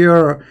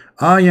warrior.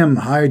 I am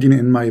hiding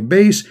in my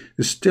base.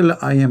 Still,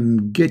 I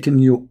am getting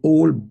you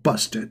all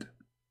busted.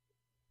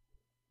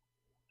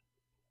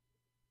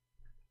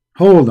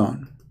 Hold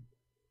on.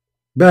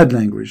 Bad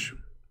language.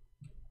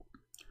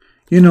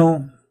 You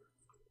know,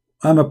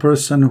 I'm a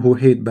person who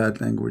hates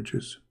bad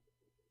languages.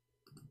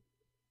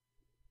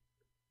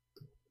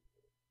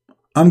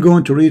 I'm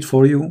going to read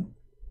for you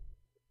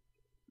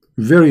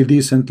very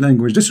decent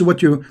language. This is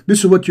what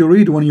you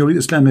read when you read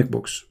Islamic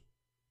books.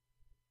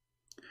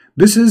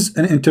 This is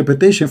an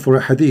interpretation for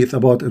a hadith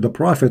about the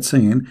Prophet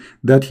saying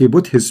that he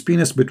put his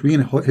penis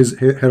between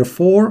her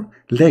 4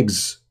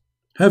 legs.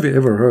 Have you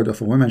ever heard of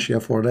a woman, she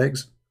has 4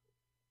 legs?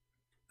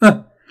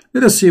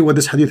 Let us see what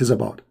this hadith is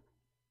about.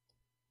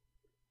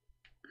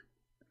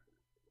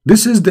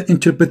 This is the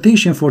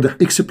interpretation for the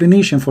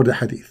explanation for the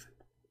hadith.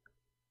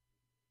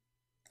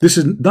 This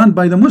is done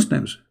by the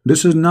Muslims.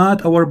 This is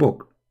not our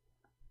book.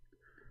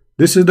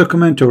 This is the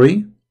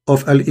commentary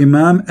of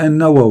Al-Imam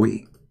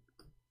An-Nawawi.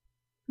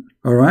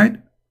 Alright?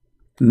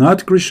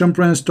 Not Christian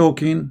Prince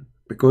talking,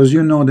 because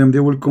you know them, they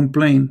will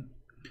complain.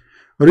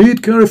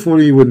 Read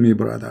carefully with me,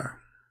 brother.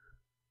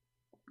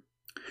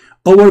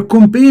 Our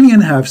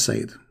companion have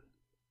said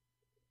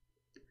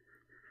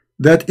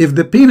that if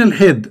the penal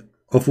head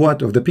of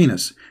what? Of the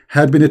penis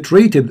had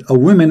penetrated a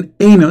woman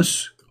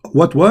anus,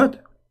 what?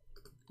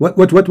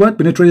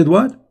 Penetrated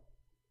what?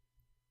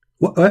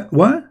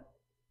 What?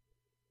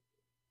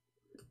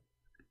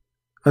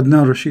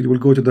 Adnan Rashid will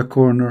go to the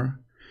corner.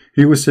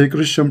 He will say,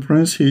 Christian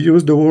Prince, he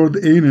used the word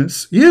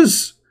anus.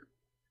 Yes.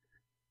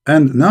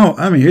 And now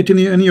I'm hitting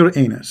you in your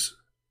anus.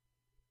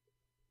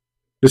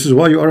 This is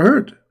why you are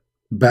hurt.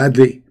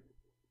 Badly.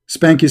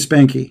 Spanky,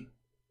 spanky.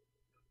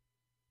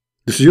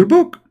 This is your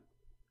book.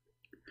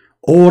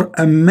 Or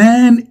a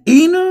man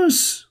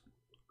anus.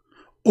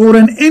 Or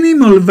an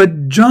animal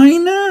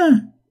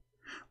vagina.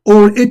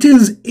 Or it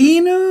is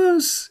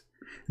anus.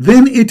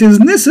 Then it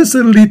is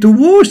necessarily to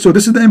wash. So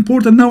this is the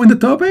important now in the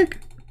topic.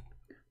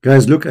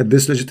 Guys, look at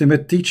this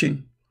legitimate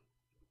teaching.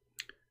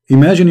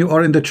 Imagine you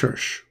are in the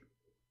church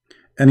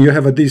and you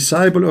have a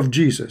disciple of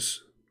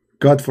Jesus.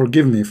 God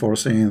forgive me for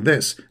saying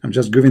this. I'm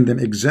just giving them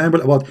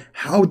example about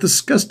how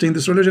disgusting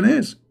this religion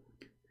is.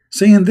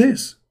 Saying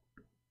this.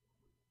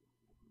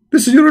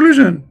 This is your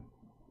religion.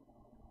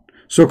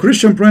 So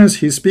Christian Prince,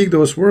 he speak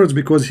those words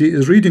because he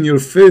is reading your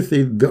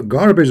filthy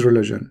garbage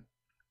religion.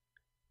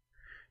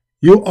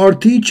 You are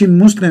teaching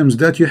Muslims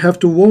that you have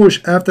to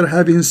wash after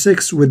having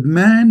sex with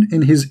man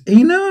in his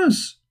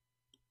anus,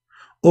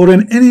 or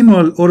an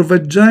animal, or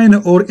vagina,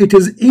 or it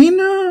is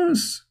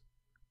anus.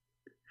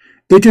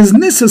 It is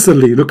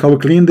necessarily, look how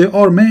clean they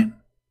are, man.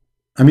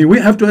 I mean, we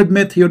have to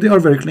admit here they are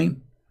very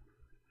clean.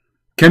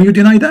 Can you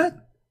deny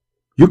that?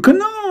 You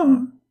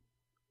cannot.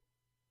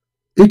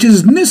 It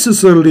is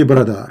necessarily,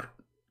 brother,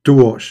 to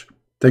wash.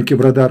 Thank you,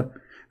 brother.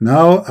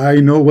 Now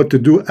I know what to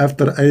do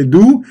after I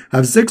do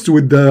have sex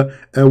with the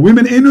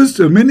women anus,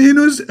 men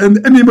anus,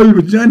 and animal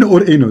vagina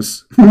or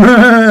anus.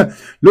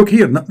 Look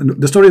here,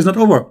 the story is not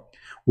over.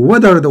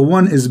 Whether the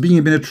one is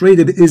being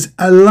penetrated is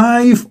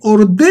alive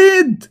or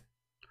dead.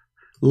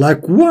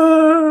 Like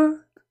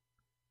what?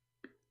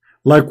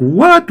 Like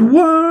what?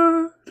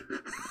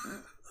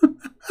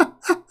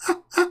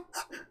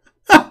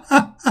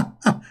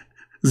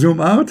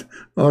 Zoom out?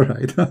 All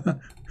right.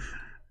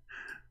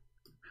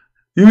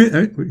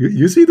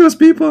 You see those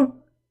people?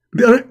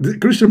 The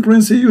Christian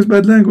Prince, he use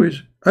bad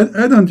language.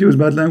 I don't use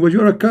bad language.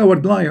 You're a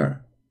coward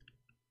liar.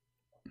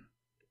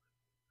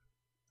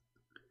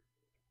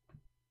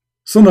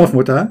 Sunaf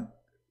muta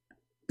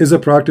is a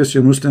practice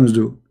you Muslims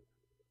do.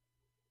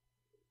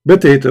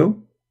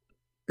 Potato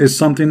is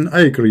something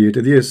I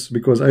created, yes,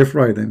 because I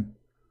fry them.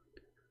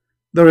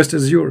 The rest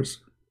is yours.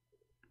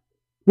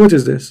 What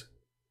is this?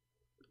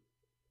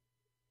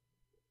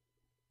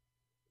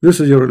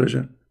 This is your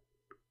religion.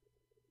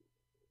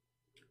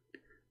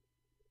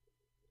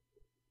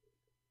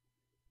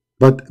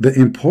 But the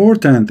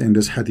important in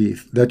this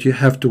hadith that you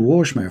have to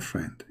wash, my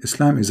friend.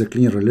 Islam is a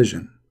clean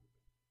religion.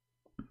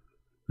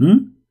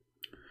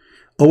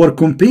 Our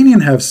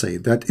companion have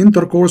said that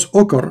intercourse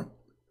occur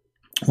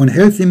when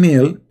healthy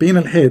male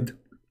penile head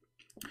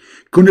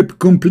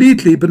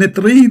completely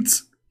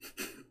penetrates.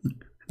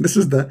 This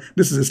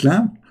is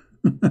Islam.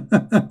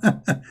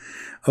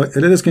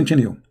 Let us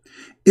continue.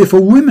 If a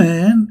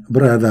woman,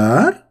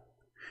 brother,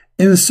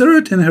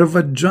 insert in her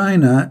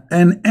vagina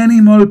an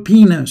animal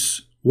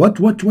penis,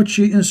 what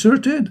she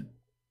inserted?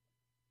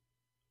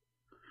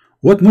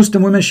 What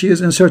Muslim woman she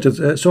is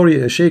inserted?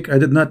 Sorry, Sheikh, I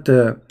did not.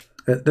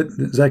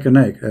 Zakir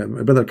Naik,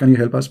 brother, can you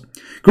help us?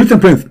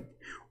 Christian Prince,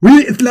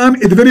 we Islam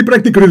is very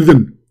practical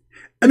religion,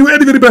 and we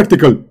are very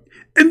practical.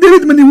 And there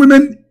is many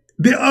women,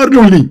 they are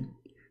lonely,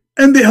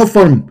 and they have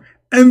fun,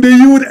 and they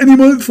use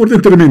animals for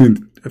entertainment.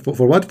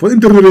 For what? For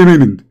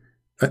entertainment.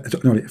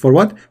 No, for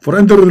what? For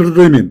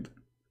entertainment.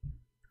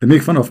 They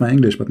make fun of my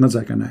English, but not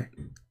Zakir Naik.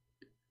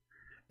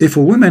 If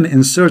a woman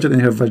inserted in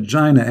her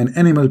vagina an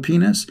animal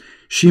penis,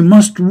 she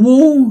must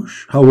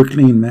wash. How a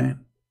clean, man.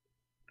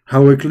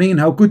 How clean,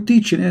 how good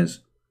teaching is.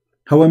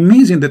 How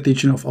amazing the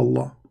teaching of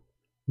Allah.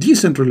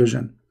 Decent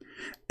religion.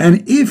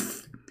 And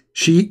if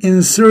she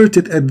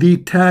inserted a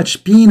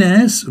detached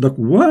penis, like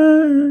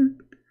what?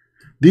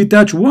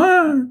 Detach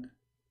what?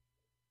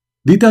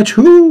 Detach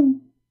who?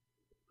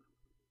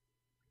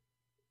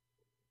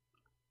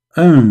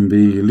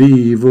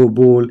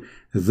 Unbelievable.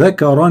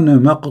 ذكرا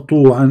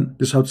مقطوعا.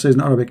 This is how it says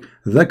in Arabic.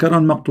 ذكرا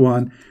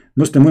مقطوعا.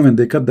 Muslim women,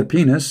 they cut the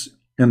penis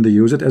and they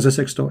use it as a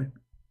sex toy.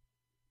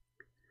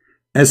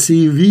 A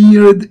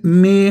severed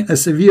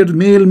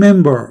male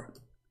member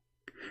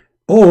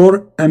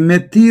or a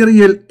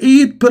material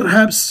aid,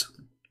 perhaps.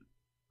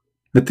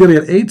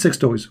 Material aid, sex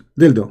toys,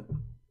 dildo.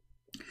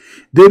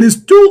 There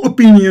is two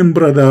opinions,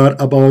 brother,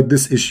 about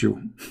this issue.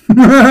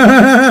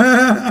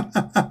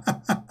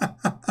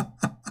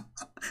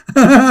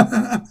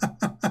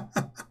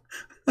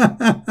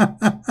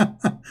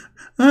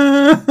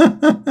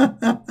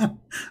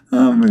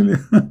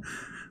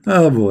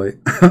 Oh boy.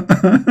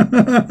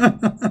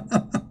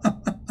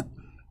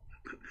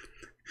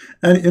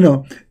 And you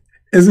know,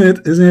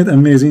 isn't it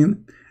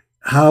amazing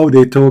how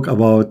they talk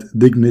about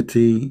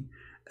dignity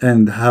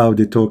and how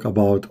they talk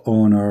about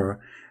honor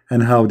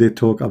and how they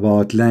talk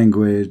about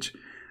language?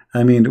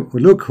 I mean,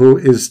 look who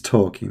is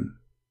talking.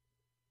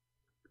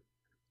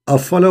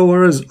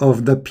 Followers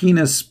of the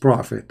penis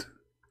prophet.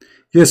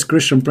 Yes,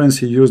 Christian Prince,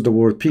 he used the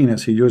word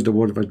penis, he used the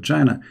word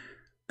vagina,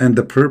 and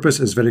the purpose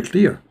is very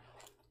clear.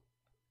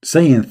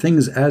 Saying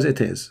things as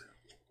it is.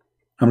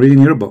 I'm reading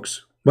your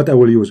books. What I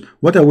will use?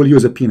 What I will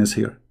use a penis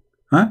here?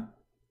 Huh?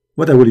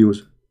 What I will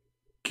use?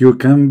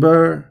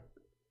 Cucumber.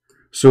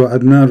 So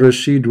Adnan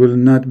Rashid will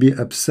not be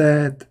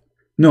upset.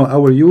 No, I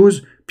will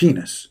use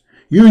penis.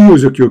 You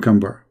use a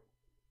cucumber.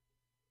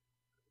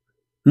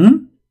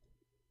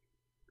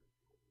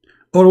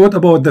 Or what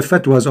about the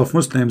fatwas of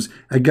Muslims?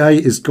 A guy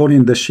is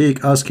calling the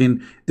sheikh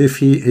asking if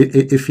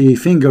he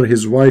finger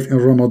his wife in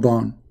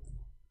Ramadan.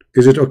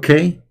 Is it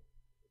okay?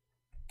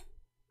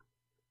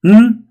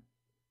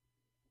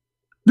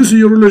 This is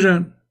your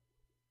religion.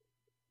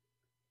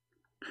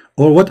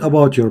 Or what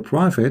about your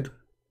prophet?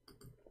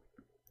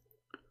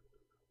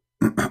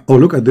 Oh,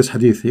 look at this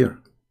hadith here.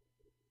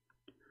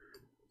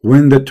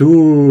 When the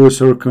two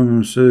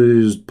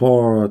circumcised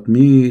part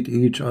meet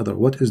each other.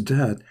 What is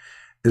that?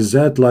 Is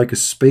that like a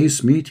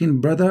space meeting,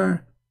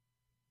 brother?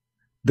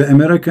 The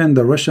American,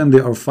 the Russian, they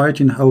are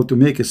fighting how to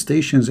make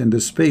stations in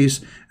the space,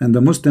 and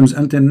the Muslims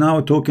until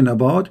now talking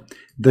about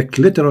the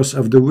clitoris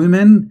of the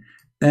women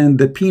and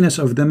the penis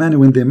of the man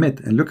when they met.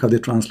 And look how they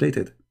translate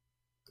it.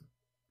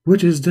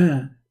 What is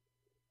that,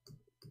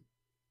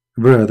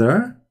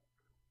 brother?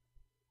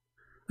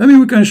 I mean,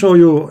 we can show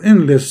you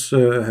endless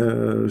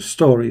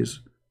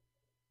stories.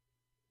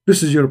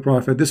 This is your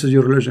prophet, this is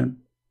your religion.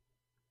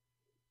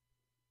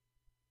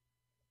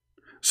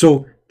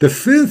 So the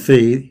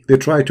filthy, they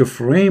try to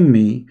frame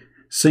me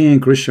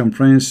saying Christian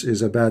Prince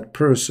is a bad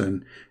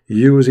person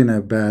using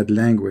a bad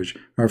language.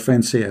 My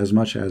friend, say as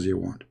much as you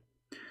want.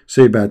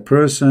 Say bad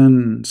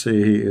person,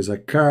 say he is a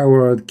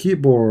coward,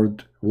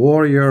 keyboard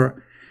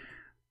warrior.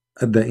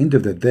 At the end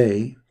of the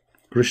day,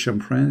 Christian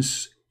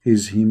Prince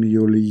is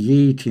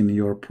humiliating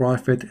your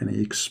prophet and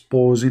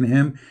exposing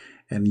him,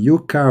 and you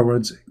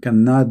cowards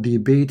cannot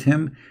debate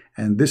him,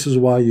 and this is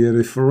why you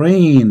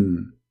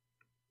refrain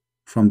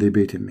from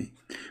debating me,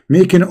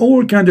 making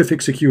all kind of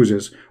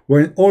excuses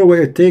when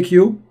always take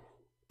you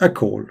a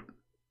call.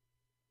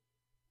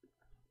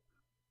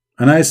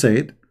 And I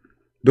said,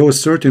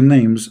 those certain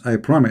names, I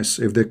promise,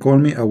 if they call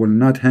me, I will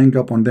not hang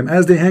up on them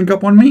as they hang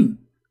up on me.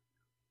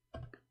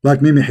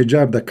 Like Mimi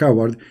Hijab, the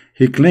coward,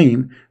 he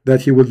claimed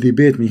that he will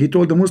debate me. He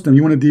told the Muslim,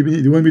 you want to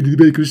debate, you want me to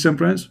debate Christian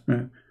Prince?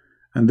 Yeah.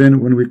 And then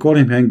when we call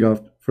him, hang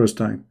up first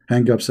time,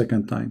 hang up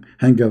second time,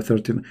 hang up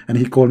 13, and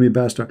he called me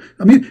bastard.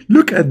 I mean,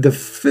 look at the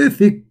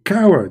filthy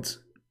cowards.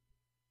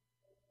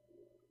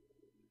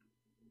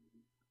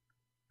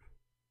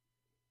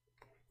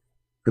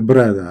 A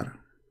brother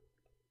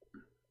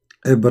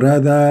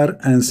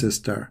and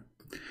sister.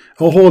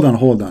 Oh, hold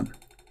on.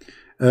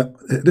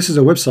 This is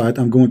a website.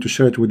 I'm going to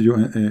share it with you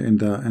in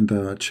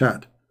the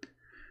chat.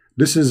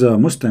 This is a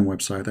Muslim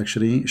website,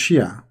 actually,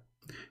 Shia.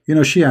 You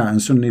know, Shia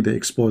and Sunni, they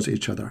expose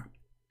each other.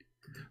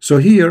 So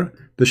here,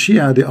 the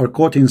Shia, they are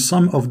quoting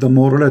some of the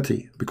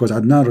morality, because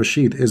Adnan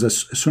Rashid is a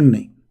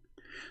Sunni.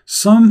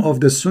 Some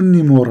of the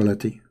Sunni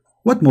morality.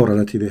 What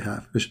morality they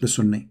have, the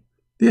Sunni?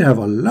 They have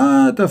a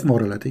lot of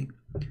morality.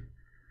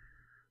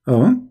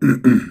 Oh,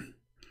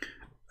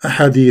 a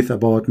hadith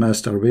about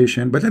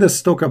masturbation, but let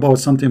us talk about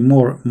something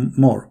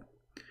more.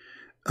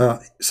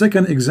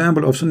 Second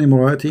example of Sunni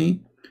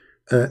morality,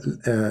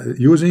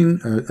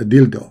 using a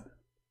dildo.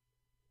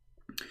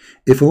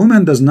 If a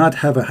woman does not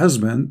have a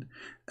husband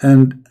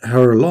and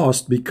her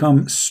lust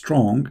becomes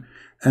strong,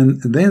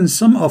 and then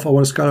some of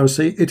our scholars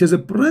say it is a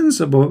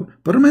permissible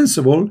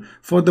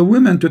for the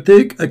women to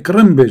take a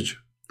crimbage.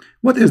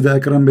 What is the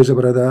crimbage,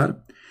 brother?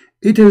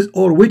 It is,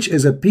 or which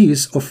is a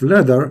piece of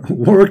leather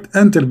worked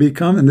until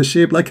become in the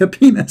shape like a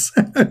penis.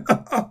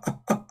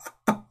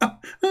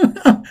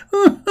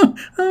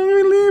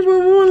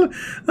 Unbelievable.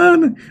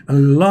 And a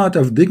lot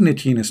of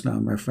dignity in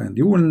Islam, my friend.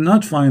 You will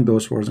not find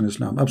those words in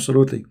Islam.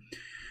 Absolutely.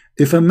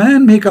 If a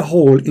man make a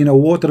hole in a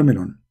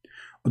watermelon,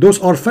 those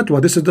are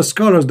fatwa. This is the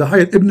scholars, the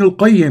highest. Ibn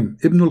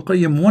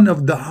al-Qayyim, one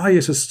of the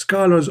highest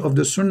scholars of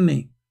the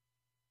Sunni.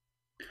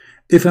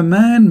 If a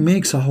man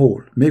makes a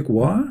hole, make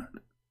what?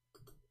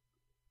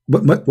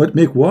 But what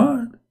make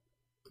what?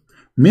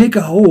 Make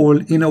a hole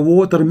in a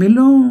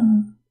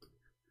watermelon.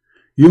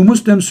 You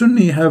Muslim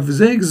Sunni have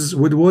sex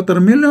with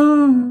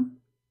watermelon.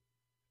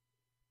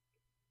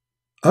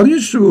 Are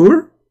you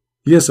sure?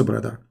 Yes,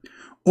 brother.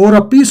 Or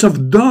a piece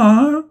of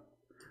dog.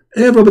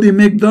 Everybody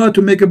make dua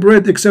to make a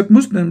bread except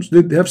Muslims.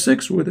 They have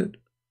sex with it.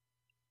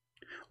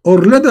 Or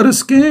leather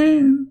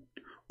skin,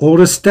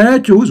 or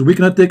statues. We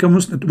cannot take a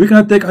Muslim. We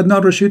cannot take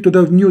Adnan Rashid to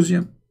the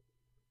museum.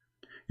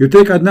 You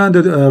take Adnan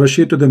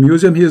Rashid to the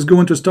museum, he is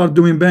going to start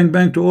doing bang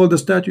bang to all the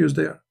statues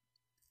there,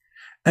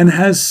 and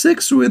has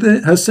sex with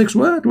it. Has sex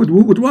what? With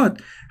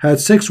what? Had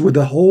sex with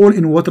a hole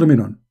in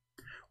watermelon,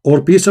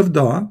 or piece of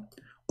dog,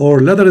 or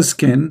leather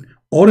skin,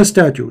 or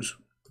statues.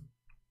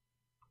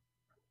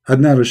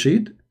 Adnan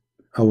Rashid,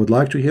 I would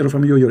like to hear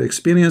from you your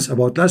experience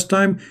about last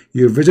time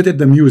you visited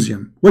the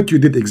museum, what you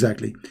did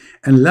exactly,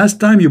 and last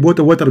time you bought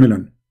a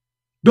watermelon.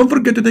 Don't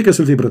forget to take a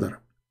selfie,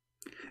 brother,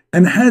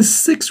 and has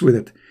sex with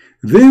it.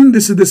 Then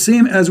this is the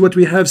same as what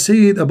we have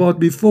said about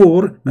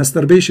before,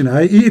 masturbation,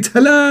 i.e. it's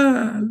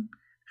halal.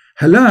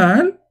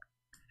 Halal?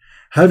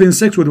 Having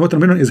sex with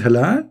watermelon is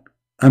halal?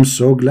 I'm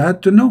so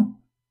glad to know.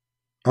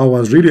 I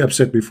was really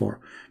upset before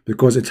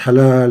because it's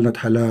halal, not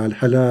halal,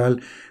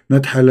 halal,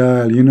 not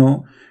halal, you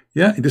know.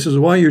 Yeah, this is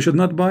why you should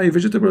not buy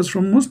vegetables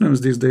from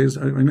Muslims these days.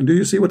 I mean, do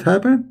you see what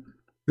happened?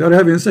 They are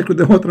having sex with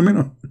the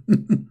watermelon.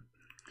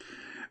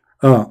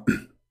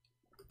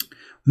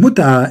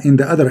 Muta, in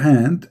the other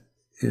hand,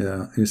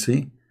 you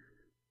see,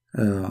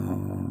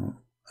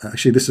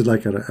 actually, this is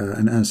like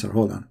an answer.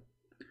 Hold on.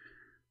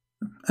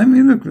 I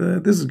mean, look,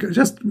 this is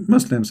just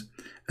Muslims.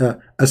 A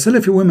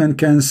Salafi woman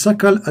can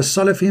suckle a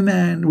Salafi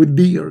man with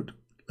beard.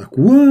 Like,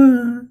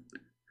 what?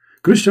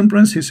 Christian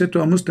Prince, he said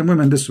to a Muslim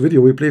woman, this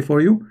video we play for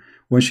you,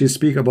 when she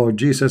speak about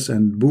Jesus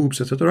and boobs,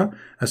 etc.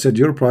 I said,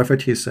 your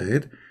prophet, he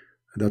said,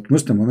 that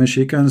Muslim woman,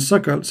 she can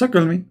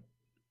suckle me.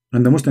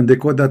 And the Muslim, they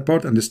quote that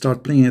part and they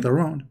start playing it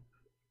around.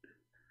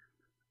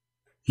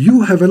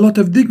 You have a lot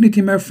of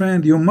dignity, my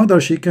friend. Your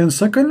mother, she can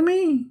suckle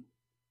me.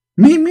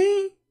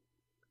 Me?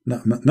 No,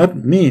 not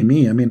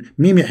me. I mean,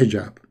 me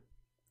hijab.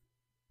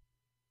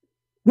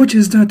 What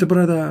is that,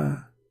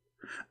 brother?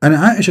 And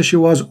Aisha, she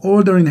was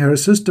ordering her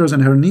sisters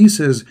and her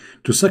nieces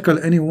to suckle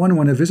anyone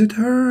when I visit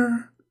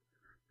her.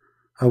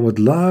 I would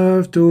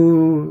love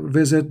to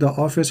visit the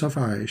office of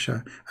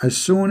Aisha as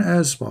soon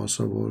as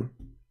possible.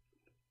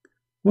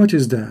 What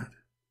is that?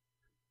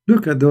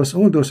 Look at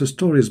all those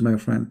stories, my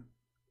friend.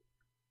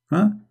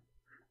 Huh?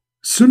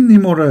 Sunni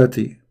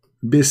morality,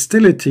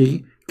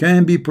 bestiality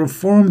can be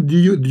performed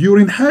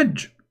during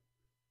Hajj.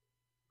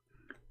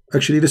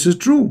 Actually, this is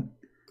true.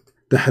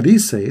 The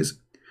hadith says,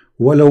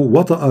 وَلَوْ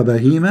وَطَأَ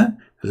بَهِيمَ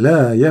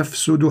لَا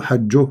يَفْسُدُ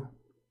حَجُّهُ.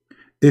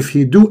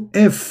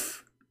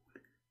 If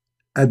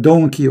a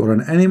donkey or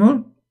an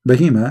animal,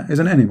 bahima is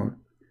an animal,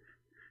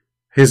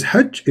 his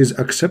Hajj is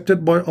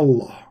accepted by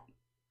Allah.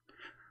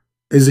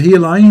 Is he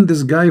lying,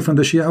 this guy from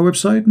the Shia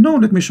website? No,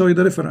 let me show you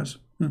the reference.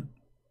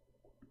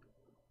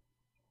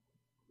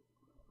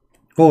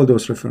 All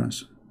those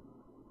references.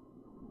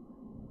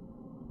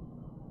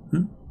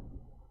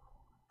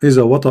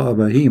 إذا وطأ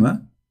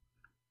بهيمة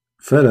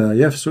فلا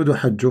يفسد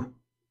حجه.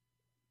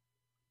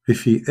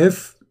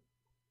 If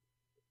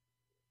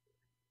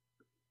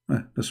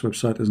this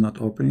website is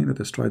not opening, let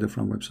us try a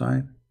different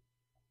website.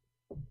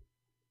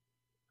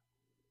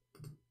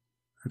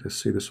 Let us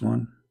see this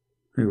one.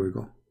 Here we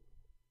go.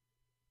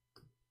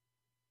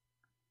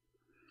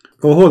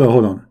 Oh,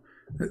 hold on.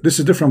 This is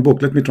a different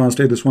book. Let me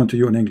translate this one to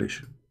you in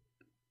English.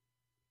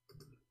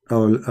 I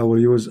will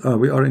use.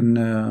 We are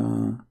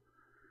in.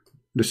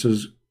 This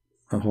is.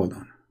 Hold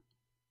on.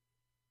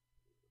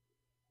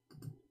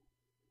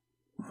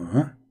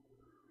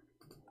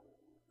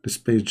 This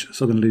page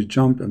suddenly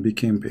jumped and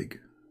became big.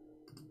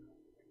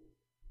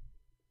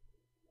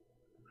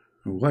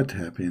 What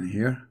happened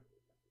here?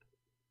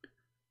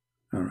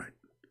 All right.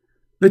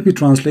 Let me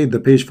translate the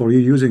page for you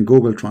using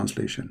Google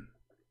Translation.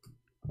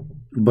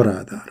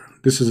 Brother,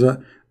 this is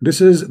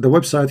the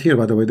website here,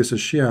 by the way. This is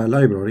Shia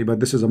library, but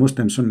this is a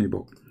Muslim Sunni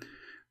book.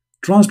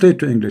 Translate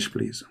to English,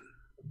 please.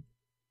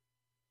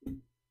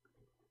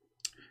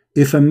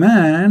 If a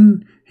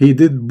man, he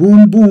did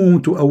boom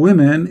boom to a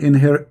woman in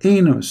her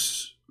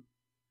anus.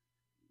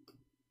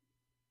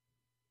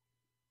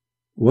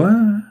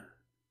 What?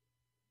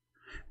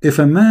 If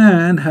a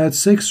man had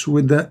sex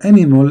with the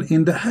animal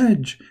in the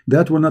Hajj,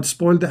 that will not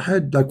spoil the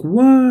Hajj. Like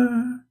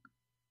what?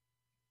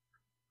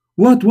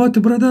 What,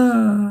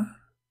 brother?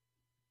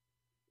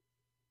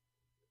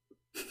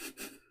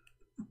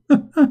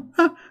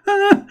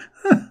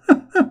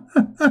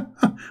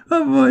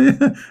 Oh boy.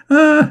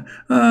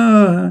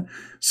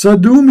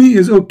 Sadumi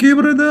is okay,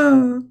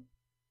 brother.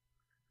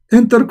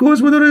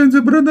 Intercourse with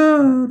her,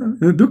 brother.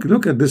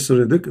 Look at this.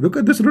 Look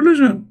at this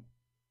religion.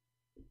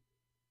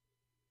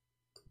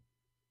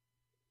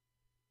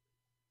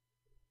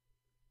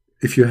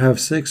 If you have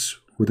sex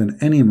with an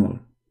animal,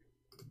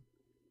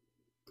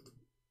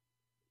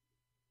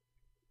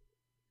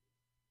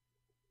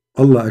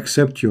 Allah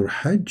accept your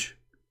Hajj.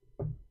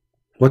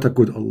 What a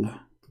good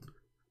Allah.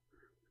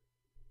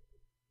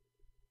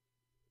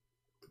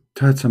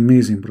 That's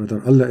amazing,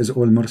 brother. Allah is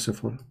all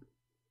merciful.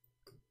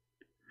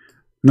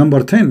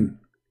 Number 10.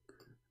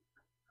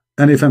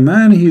 And if a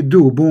man he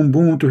do boom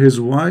boom to his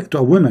wife, to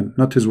a woman,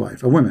 not his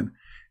wife, a woman,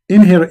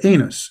 in her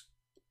anus,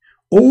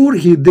 or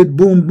he did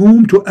boom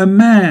boom to a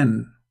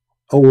man,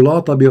 أو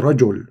لاط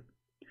برجل,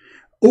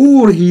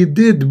 or he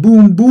did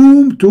boom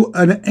boom to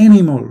an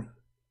animal.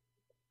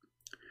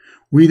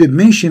 We did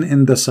mention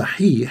in the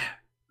Sahih,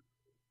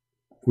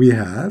 we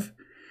have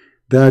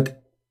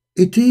that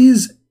it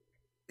is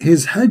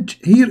his Hajj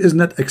here is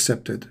not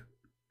accepted.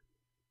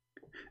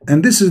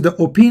 And this is the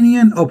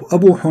opinion of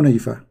Abu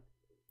Hanifa,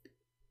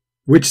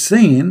 which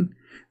saying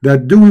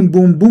that doing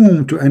boom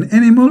boom to an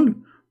animal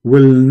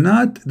will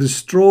not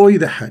destroy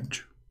the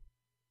Hajj.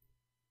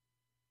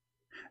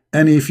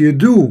 And if you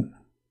do,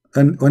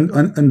 and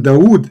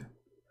Dawood,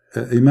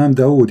 Imam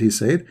Dawood, he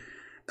said,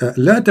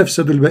 لا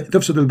تفسد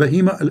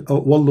البهيمة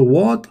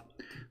واللواط.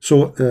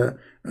 So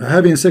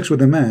having sex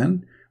with a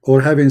man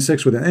or having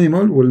sex with an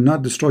animal will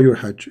not destroy your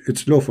Hajj.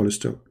 It's lawful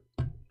still.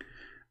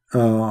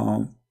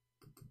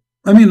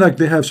 I mean, like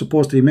they have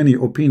supposedly many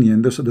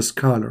opinions. Those are the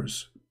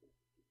scholars.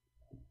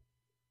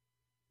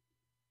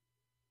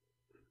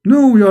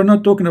 No, we are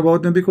not talking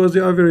about them because they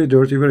are very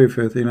dirty, very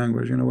filthy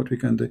language. You know what we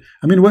can do.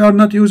 I mean, we are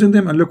not using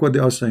them, and look what they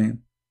are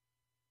saying.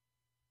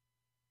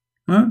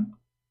 Huh?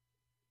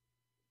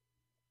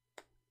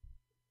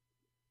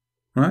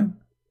 Right?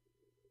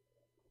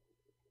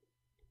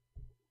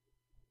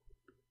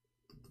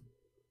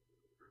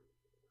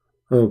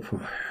 Oh boy.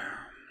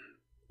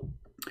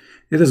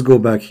 Let us go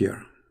back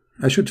here.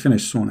 I should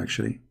finish soon,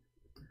 actually,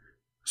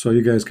 so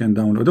you guys can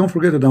download. Don't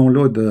forget to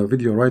download the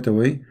video right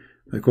away,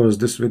 because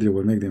this video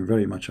will make them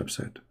very much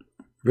upset.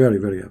 Very,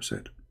 very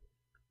upset.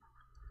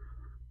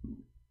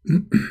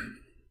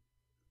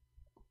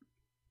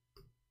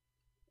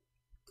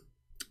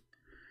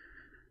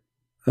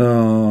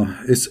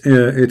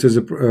 It is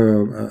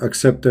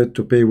accepted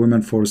to pay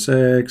women for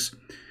sex.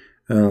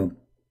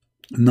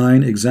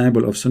 9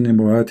 example of Sunni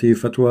morality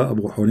fatwa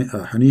Abu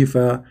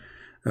Hanifa.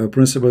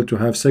 Principle to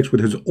have sex with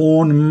his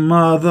own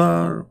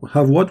mother.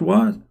 Have what?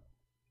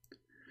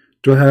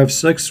 To have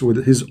sex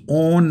with his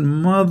own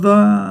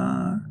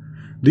mother.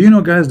 Do you know,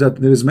 guys, that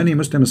there is many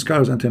Muslim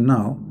scholars until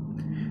now,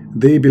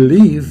 they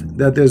believe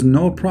that there's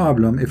no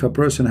problem if a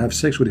person have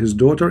sex with his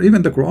daughter.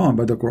 Even the Quran,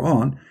 but the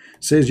Quran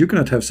says you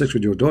cannot have sex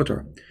with your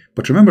daughter.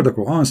 But remember, the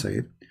Quran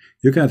said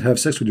you cannot have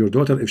sex with your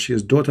daughter if she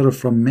is daughter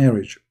from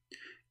marriage.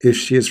 If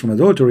she is from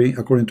adultery,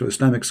 according to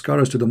Islamic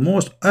scholars, to the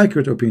most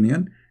accurate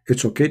opinion,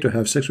 it's okay to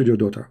have sex with your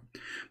daughter.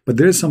 But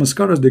there is some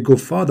scholars, they go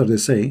further, they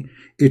say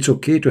it's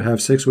okay to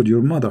have sex with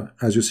your mother,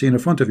 as you see in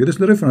front of you. This is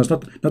the reference,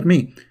 not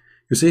me.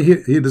 You see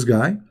here, this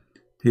guy,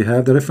 he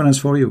have the reference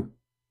for you.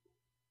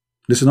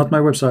 This is not my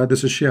website,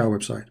 this is Shia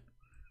website.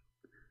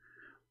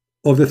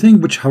 Of the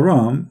thing which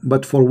haram,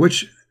 but for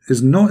which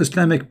is no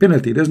Islamic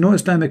penalty. There's no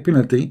Islamic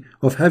penalty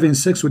of having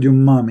sex with your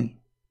mommy.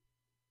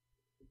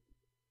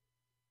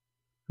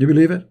 You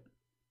believe it?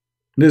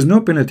 There's no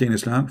penalty in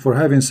Islam for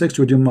having sex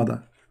with your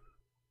mother,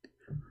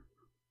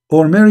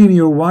 or marrying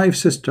your wife's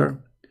sister,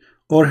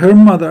 or her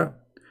mother,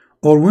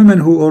 or women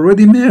who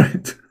already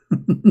married.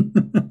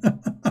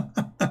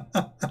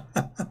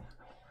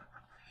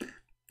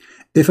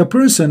 If a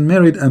person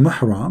married a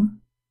mahram,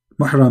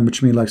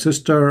 which means like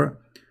sister,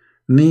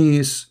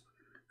 niece,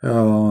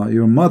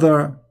 your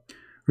mother,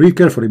 read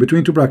carefully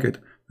between 2 brackets,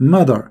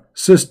 mother,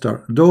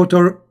 sister,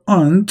 daughter,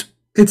 aunt,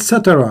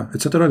 etc.,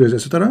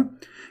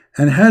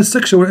 and has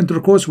sexual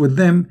intercourse with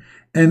them,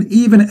 and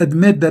even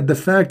admit that the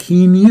fact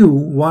he knew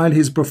while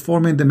he's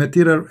performing the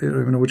material,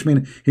 which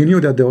means he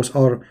knew that those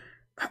are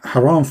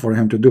haram for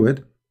him to do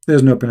it,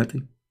 there's no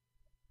penalty.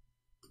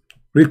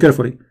 Read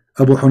carefully.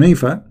 Abu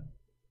Hanifa,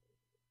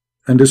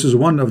 and this is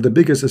one of the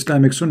biggest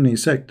Islamic Sunni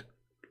sect,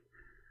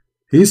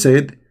 he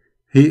said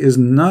he is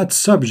not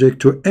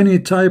subject to any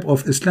type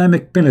of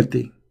Islamic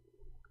penalty.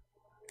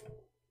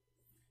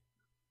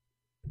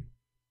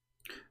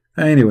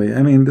 Anyway,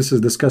 I mean, this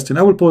is disgusting.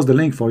 I will post the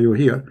link for you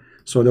here,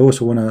 so those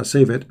who want to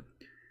save it.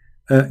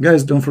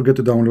 Guys, don't forget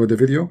to download the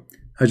video.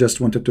 I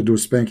just wanted to do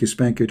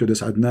spanky to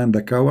this Adnan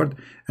the coward,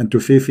 and to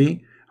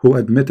Fifi, who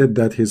admitted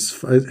that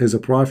he's a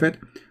prophet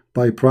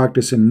by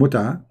practicing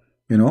muta.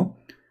 You know,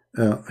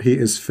 he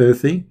is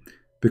filthy,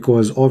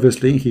 because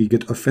obviously he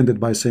get offended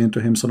by saying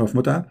to him, son of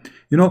muta.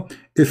 You know,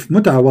 if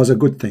muta was a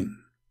good thing,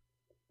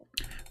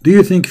 do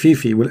you think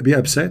Fifi will be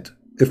upset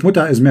if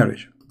muta is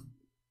marriage?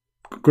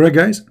 Correct,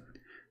 guys?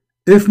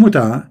 If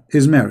muta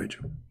is marriage,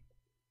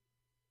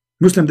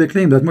 Muslim, they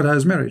claim that muta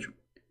is marriage.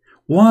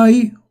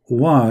 Why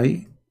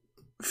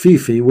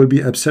Fifi will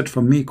be upset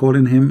from me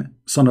calling him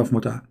son of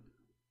muta?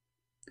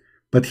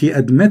 But he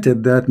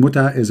admitted that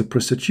muta is a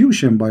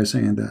prostitution by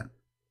saying that.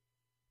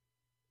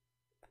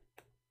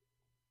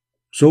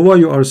 So why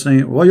you are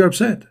saying, why you're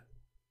upset?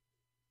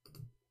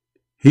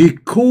 He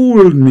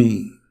called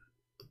me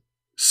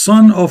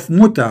son of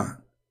muta.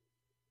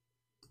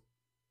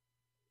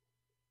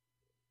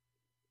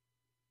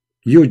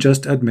 You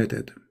just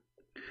admitted.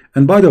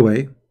 And by the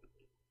way,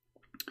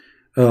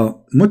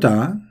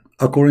 muta,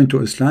 according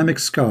to Islamic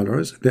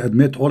scholars, they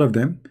admit, all of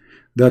them,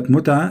 that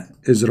muta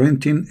is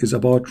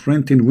about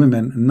renting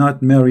women,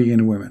 not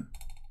marrying women.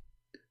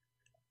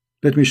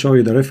 Let me show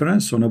you the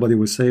reference so nobody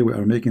will say we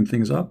are making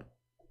things up.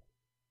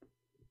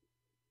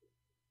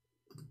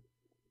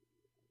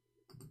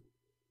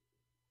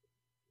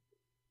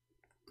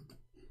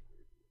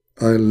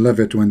 I love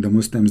it when the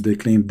Muslims, they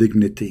claim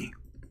dignity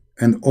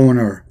and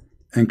honor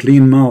and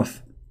clean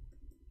mouth.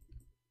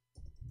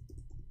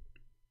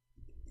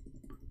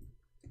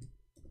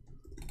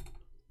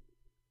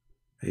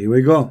 Here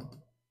we go.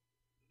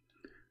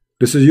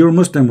 This is your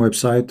Muslim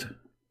website,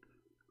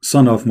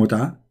 Son of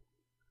Muta,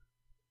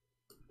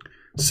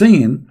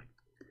 saying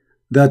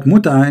that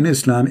Muta in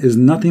Islam is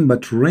nothing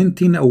but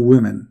renting a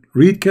woman.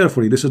 Read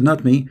carefully. This is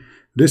not me.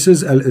 This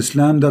is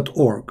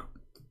alislam.org.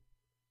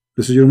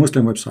 This is your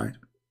Muslim website.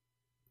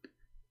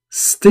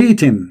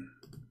 Stating,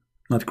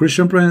 not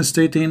Christian Prince,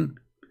 stating.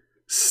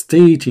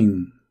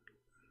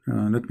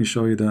 Let me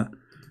show you that.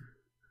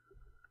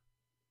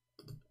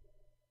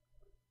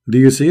 Do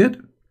you see it?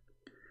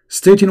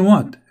 Stating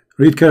what?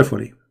 Read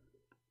carefully.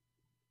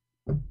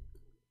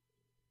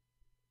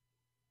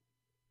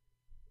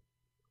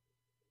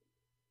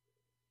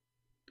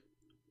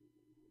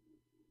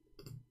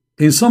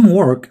 In some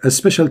work, a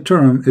special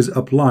term is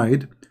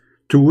applied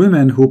to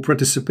women who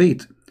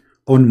participate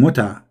on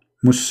muta,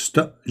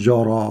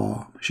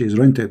 mustajara, she is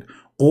rented,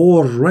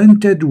 or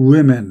rented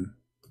women.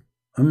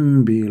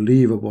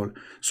 Unbelievable.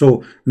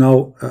 So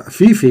now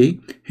Fifi,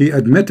 he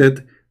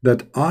admitted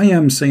that I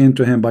am saying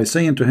to him, by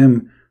saying to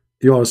him,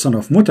 you are son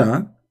of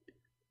muta,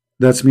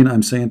 that's mean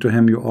I'm saying to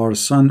him, you are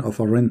son of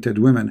a rented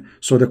woman.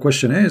 So the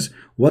question is,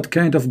 what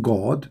kind of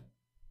God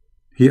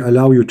he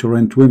allow you to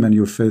rent women,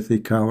 you filthy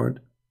coward?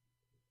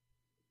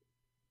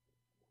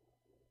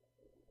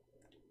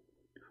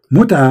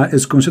 Muta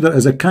is considered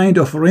as a kind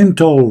of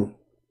rental.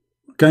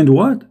 Kind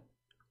what?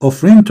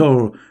 Of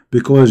rental,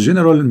 because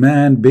general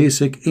man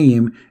basic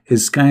aim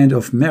is kind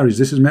of marriage.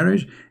 This is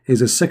marriage,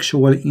 is a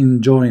sexual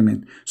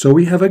enjoyment. So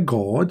we have a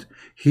God,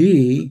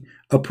 he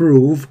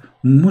approve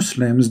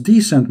Muslims,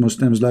 decent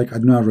Muslims like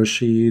Adnan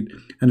Rashid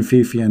and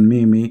Fifi and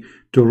Mimi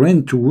to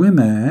rent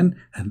women,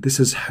 and this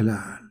is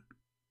halal.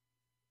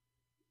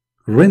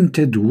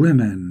 Rented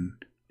women.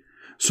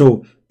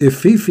 So if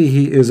Fifi,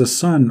 he is a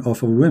son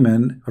of a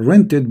woman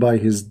rented by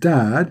his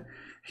dad,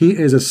 he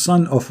is a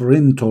son of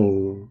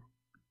rental.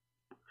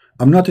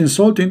 I'm not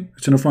insulting,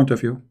 it's in front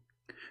of you.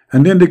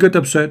 And then they get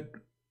upset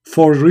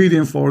for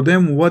reading for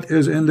them what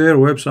is in their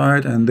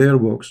website and their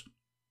books.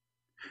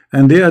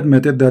 And they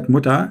admitted that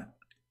muta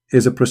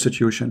is a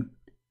prostitution.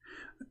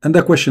 And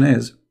the question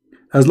is,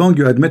 as long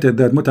you admitted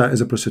that muta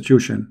is a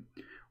prostitution,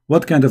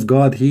 what kind of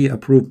God he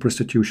approved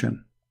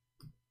prostitution?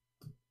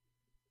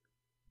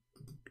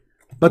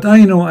 But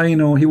I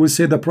know, he will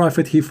say the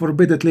prophet, he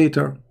forbid it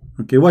later.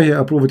 Okay, why he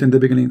approved it in the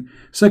beginning?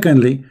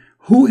 Secondly,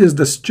 who is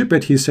the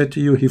stupid he said to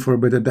you he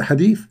forbid it? The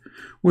hadith?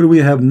 Will we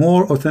have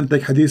more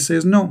authentic hadith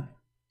says no?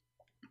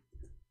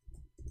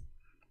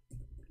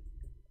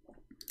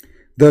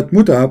 That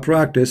muta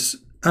practice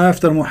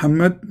after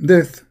Muhammad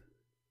death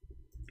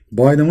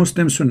by the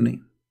Muslim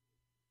Sunni.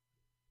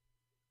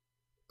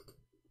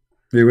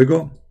 Here we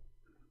go.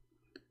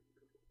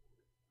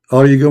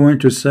 Are you going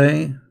to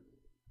say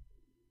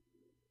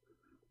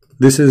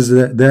this is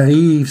the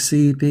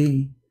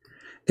CP?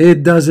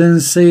 It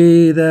doesn't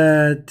say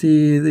that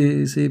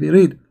the CP.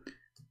 Read.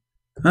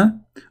 Huh?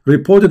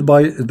 Reported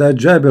by that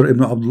Jabir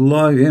ibn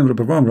Abdullah.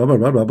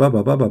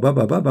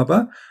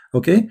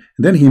 Okay.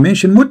 Then he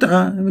mentioned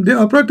muta. They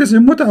are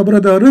practicing muta,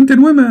 brother,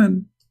 renting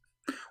women.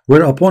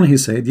 Whereupon he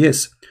said,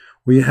 yes,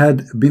 we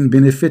had been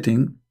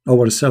benefiting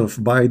ourselves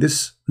by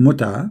this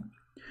muta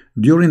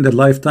during the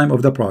lifetime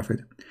of the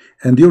Prophet,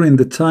 and during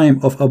the time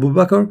of Abu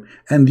Bakr,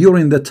 and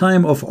during the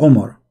time of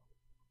Umar.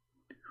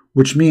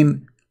 Which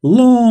mean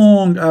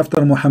long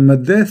after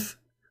Muhammad's death,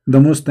 the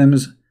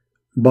Muslims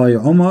by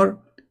Umar,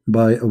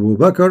 by Abu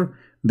Bakr,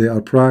 they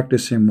are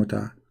practicing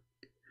muta.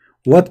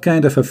 What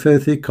kind of a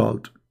filthy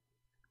cult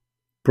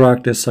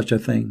practice such a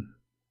thing?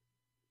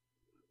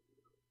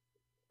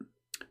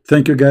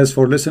 Thank you guys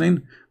for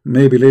listening.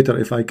 Maybe later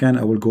if I can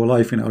I will go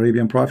live in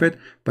Arabian Prophet,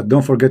 but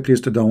don't forget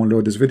please to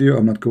download this video.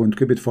 I'm not going to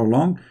keep it for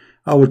long.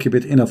 I will keep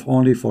it enough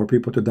only for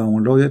people to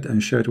download it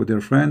and share it with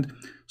their friend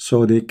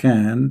so they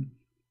can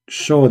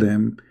show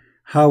them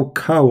how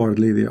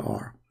cowardly they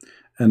are.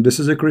 And this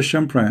is a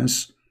Christian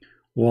prince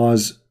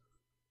was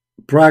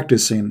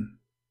practicing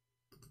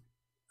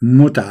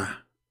muta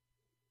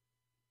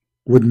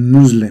with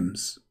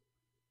Muslims.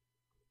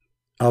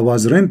 I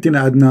was renting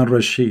Adnan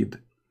Rashid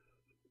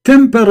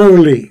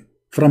temporarily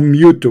from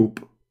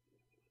YouTube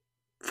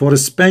for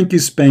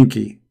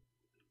spanky,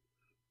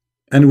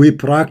 and we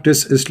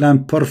practice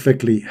Islam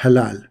perfectly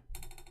halal.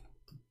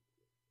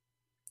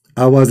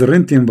 I was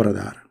renting,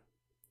 brother.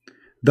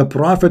 The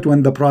Prophet,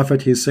 when the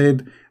Prophet, he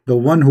said, the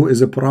one who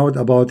is proud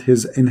about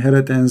his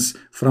inheritance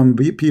from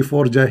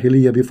before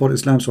Jahiliyyah, before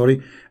Islam,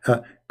 sorry,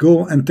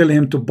 go and tell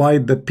him to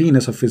bite the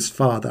penis of his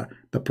father.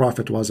 The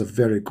Prophet was a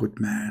very good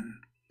man.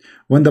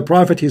 When the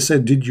Prophet, he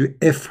said, did you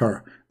F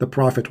her? The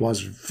Prophet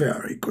was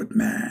very good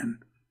man.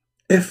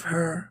 F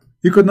her.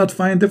 You could not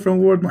find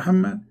different word,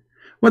 Muhammad.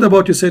 What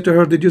about you say to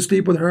her, did you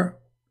sleep with her?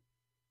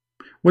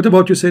 What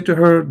about you say to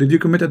her, did you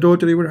commit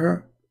adultery with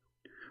her?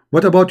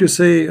 What about you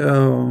say,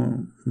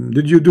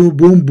 did you do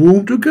boom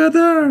boom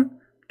together?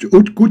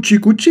 Coochie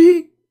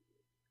coochie?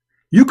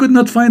 You could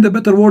not find a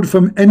better word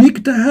from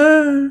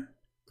aniktaha.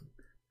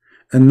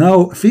 And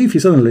now Fifi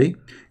suddenly,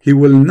 he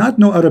will not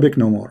know Arabic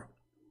no more.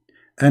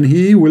 And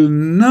he will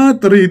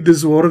not read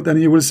this word, and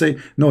he will say,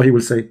 no, he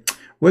will say,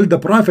 well, the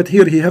prophet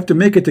here, he have to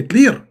make it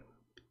clear.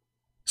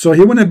 So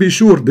he want to be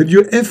sure, did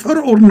you F her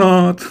or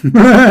not?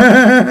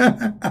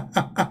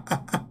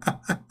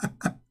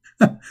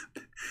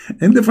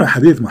 In the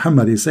hadith,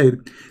 Muhammad, he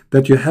said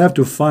that you have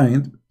to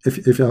find,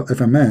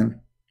 if a man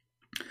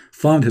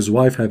found his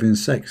wife having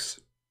sex,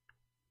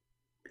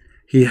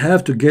 he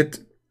have to get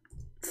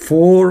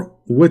 4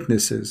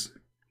 witnesses,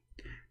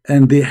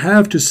 and they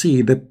have to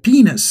see the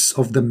penis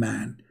of the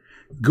man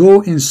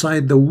go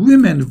inside the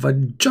woman's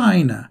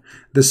vagina,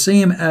 the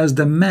same as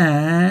the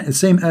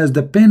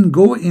pen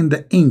go in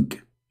the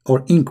ink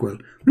or inkwell.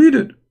 Read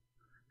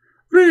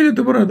it,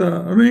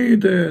 brother,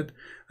 read it.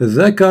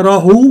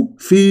 ذكره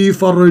في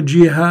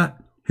فرجها,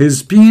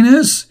 his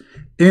penis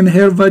in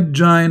her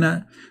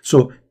vagina.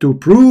 So to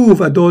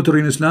prove adultery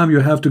in Islam,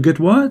 you have to get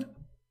what?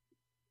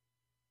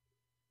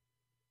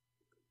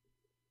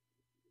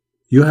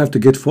 You have to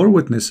get 4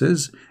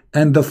 witnesses,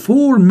 and the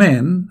 4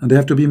 men, and they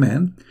have to be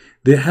men,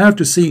 they have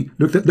to see,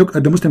 look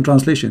at the Muslim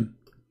translation.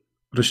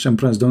 Christian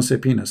Prince, don't say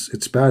penis.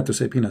 It's bad to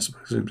say penis.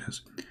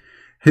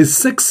 His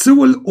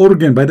sexual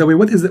organ, by the way,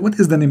 what is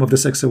the name of the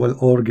sexual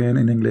organ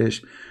in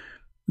English?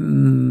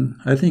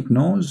 I think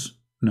nose?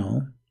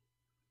 No.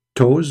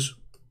 Toes?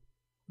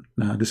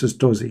 No, this is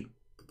toesy.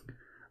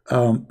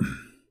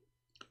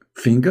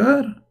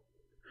 Finger?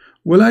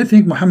 Well, I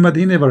think Muhammad,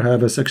 he never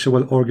have a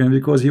sexual organ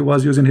because he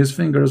was using his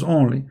fingers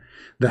only.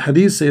 The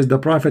hadith says the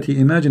prophet, he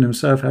imagined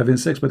himself having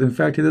sex, but in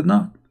fact he did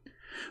not.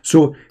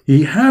 So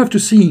he have to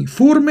see,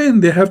 4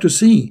 men, they have to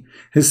see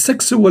his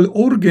sexual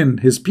organ,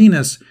 his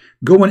penis,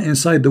 going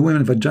inside the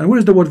woman's vagina. Where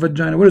is the word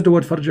vagina? Where is the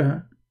word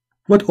farjaha?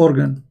 What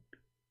organ?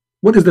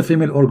 What is the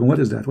female organ? What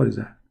is that? What is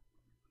that?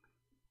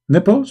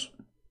 Nipples?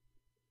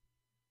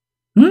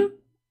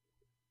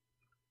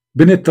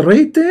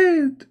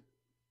 Penetrated?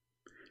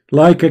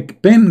 Like a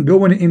pen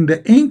going in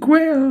the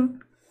inkwell.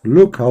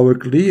 Look how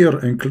clear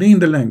and clean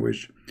the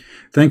language.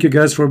 Thank you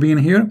guys for being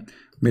here.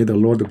 May the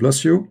Lord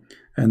bless you.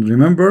 And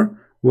remember,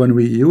 when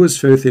we use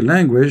filthy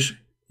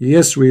language,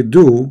 yes, we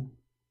do,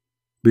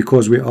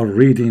 because we are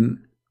reading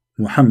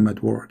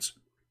Muhammad words.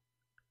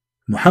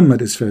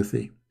 Muhammad is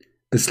filthy.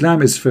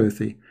 Islam is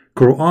filthy.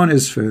 Quran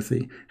is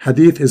filthy.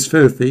 Hadith is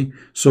filthy.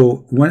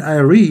 So when I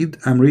read,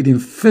 I'm reading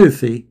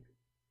filthy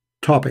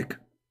topic.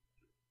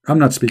 I'm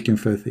not speaking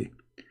filthy.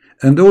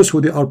 And those who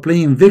they are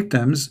playing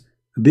victims,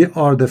 they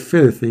are the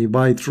filthy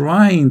by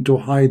trying to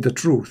hide the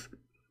truth.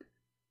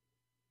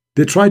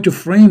 They try to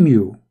frame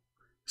you,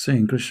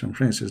 saying Christian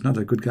Prince is not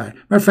a good guy.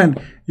 My friend,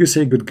 you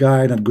say good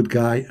guy, not good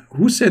guy.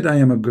 Who said I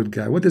am a good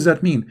guy? What does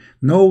that mean?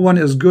 No one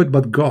is good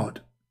but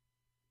God.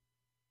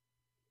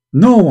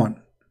 No one.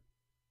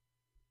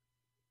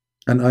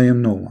 And I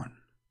am no one.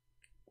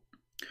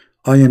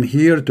 I am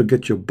here to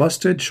get you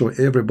busted, show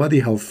everybody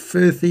how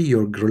filthy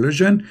your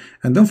religion,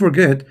 and don't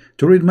forget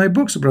to read my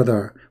books,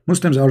 brother.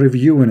 Muslims are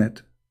reviewing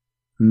it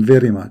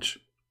very much.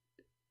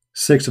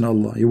 Sex in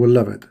Allah, you will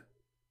love it.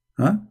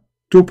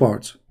 2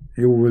 parts.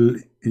 You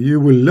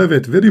will love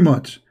it very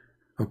much.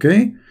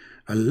 Okay?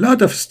 A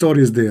lot of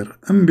stories there,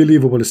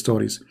 unbelievable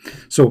stories.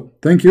 So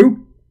thank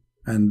you,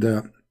 and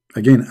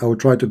again, I will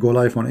try to go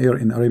live on air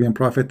in Arabian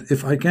Prophet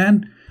if I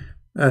can.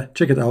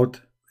 Check it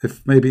out.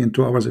 If maybe in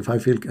 2 hours, if I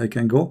feel I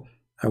can go,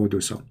 I will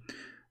do so.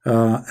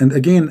 And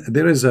again,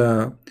 there is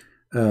a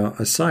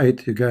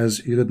site you guys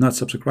did not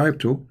subscribe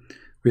to.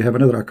 We have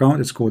another account.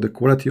 It's called the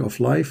Quality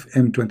of Life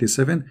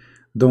M27.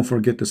 Don't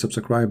forget to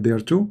subscribe there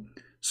too.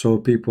 So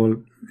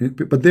people,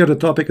 but there the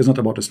topic is not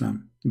about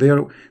Islam.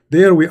 There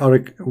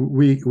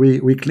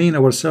we clean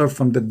ourselves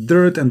from the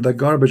dirt and the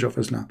garbage of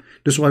Islam.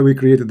 This is why we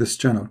created this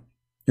channel.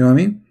 You know what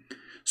I mean?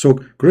 So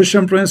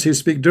Christian Prince, he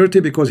speak dirty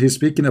because he's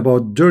speaking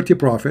about dirty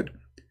prophet,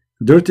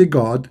 dirty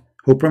God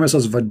who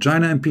promises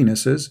vagina and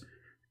penises,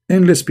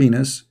 endless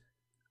penis.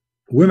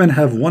 Women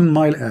have 1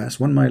 mile ass.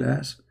 1 mile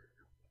ass.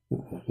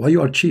 Why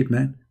you are cheap,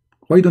 man?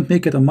 Why you don't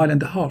make it 1.5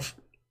 miles?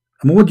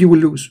 I mean, what you will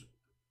lose?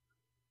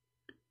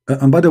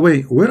 And by the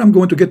way, where I'm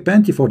going to get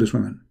panty for this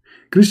woman?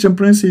 Christian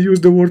Prince, he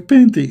used the word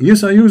panty.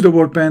 Yes, I use the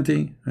word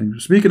panty. I'm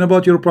speaking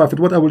about your prophet.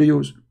 What I will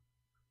use?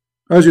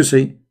 As you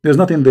see, there's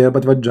nothing there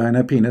but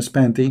vagina, penis,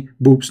 panty,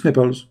 boobs,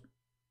 nipples.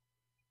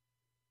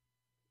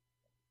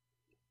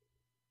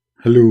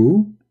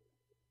 Hello?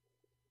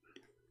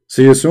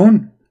 See you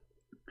soon.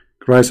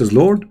 Christ is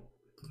Lord.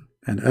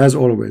 And as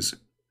always,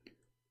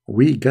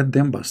 we get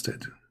them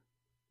busted.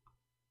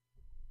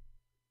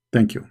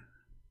 Thank you.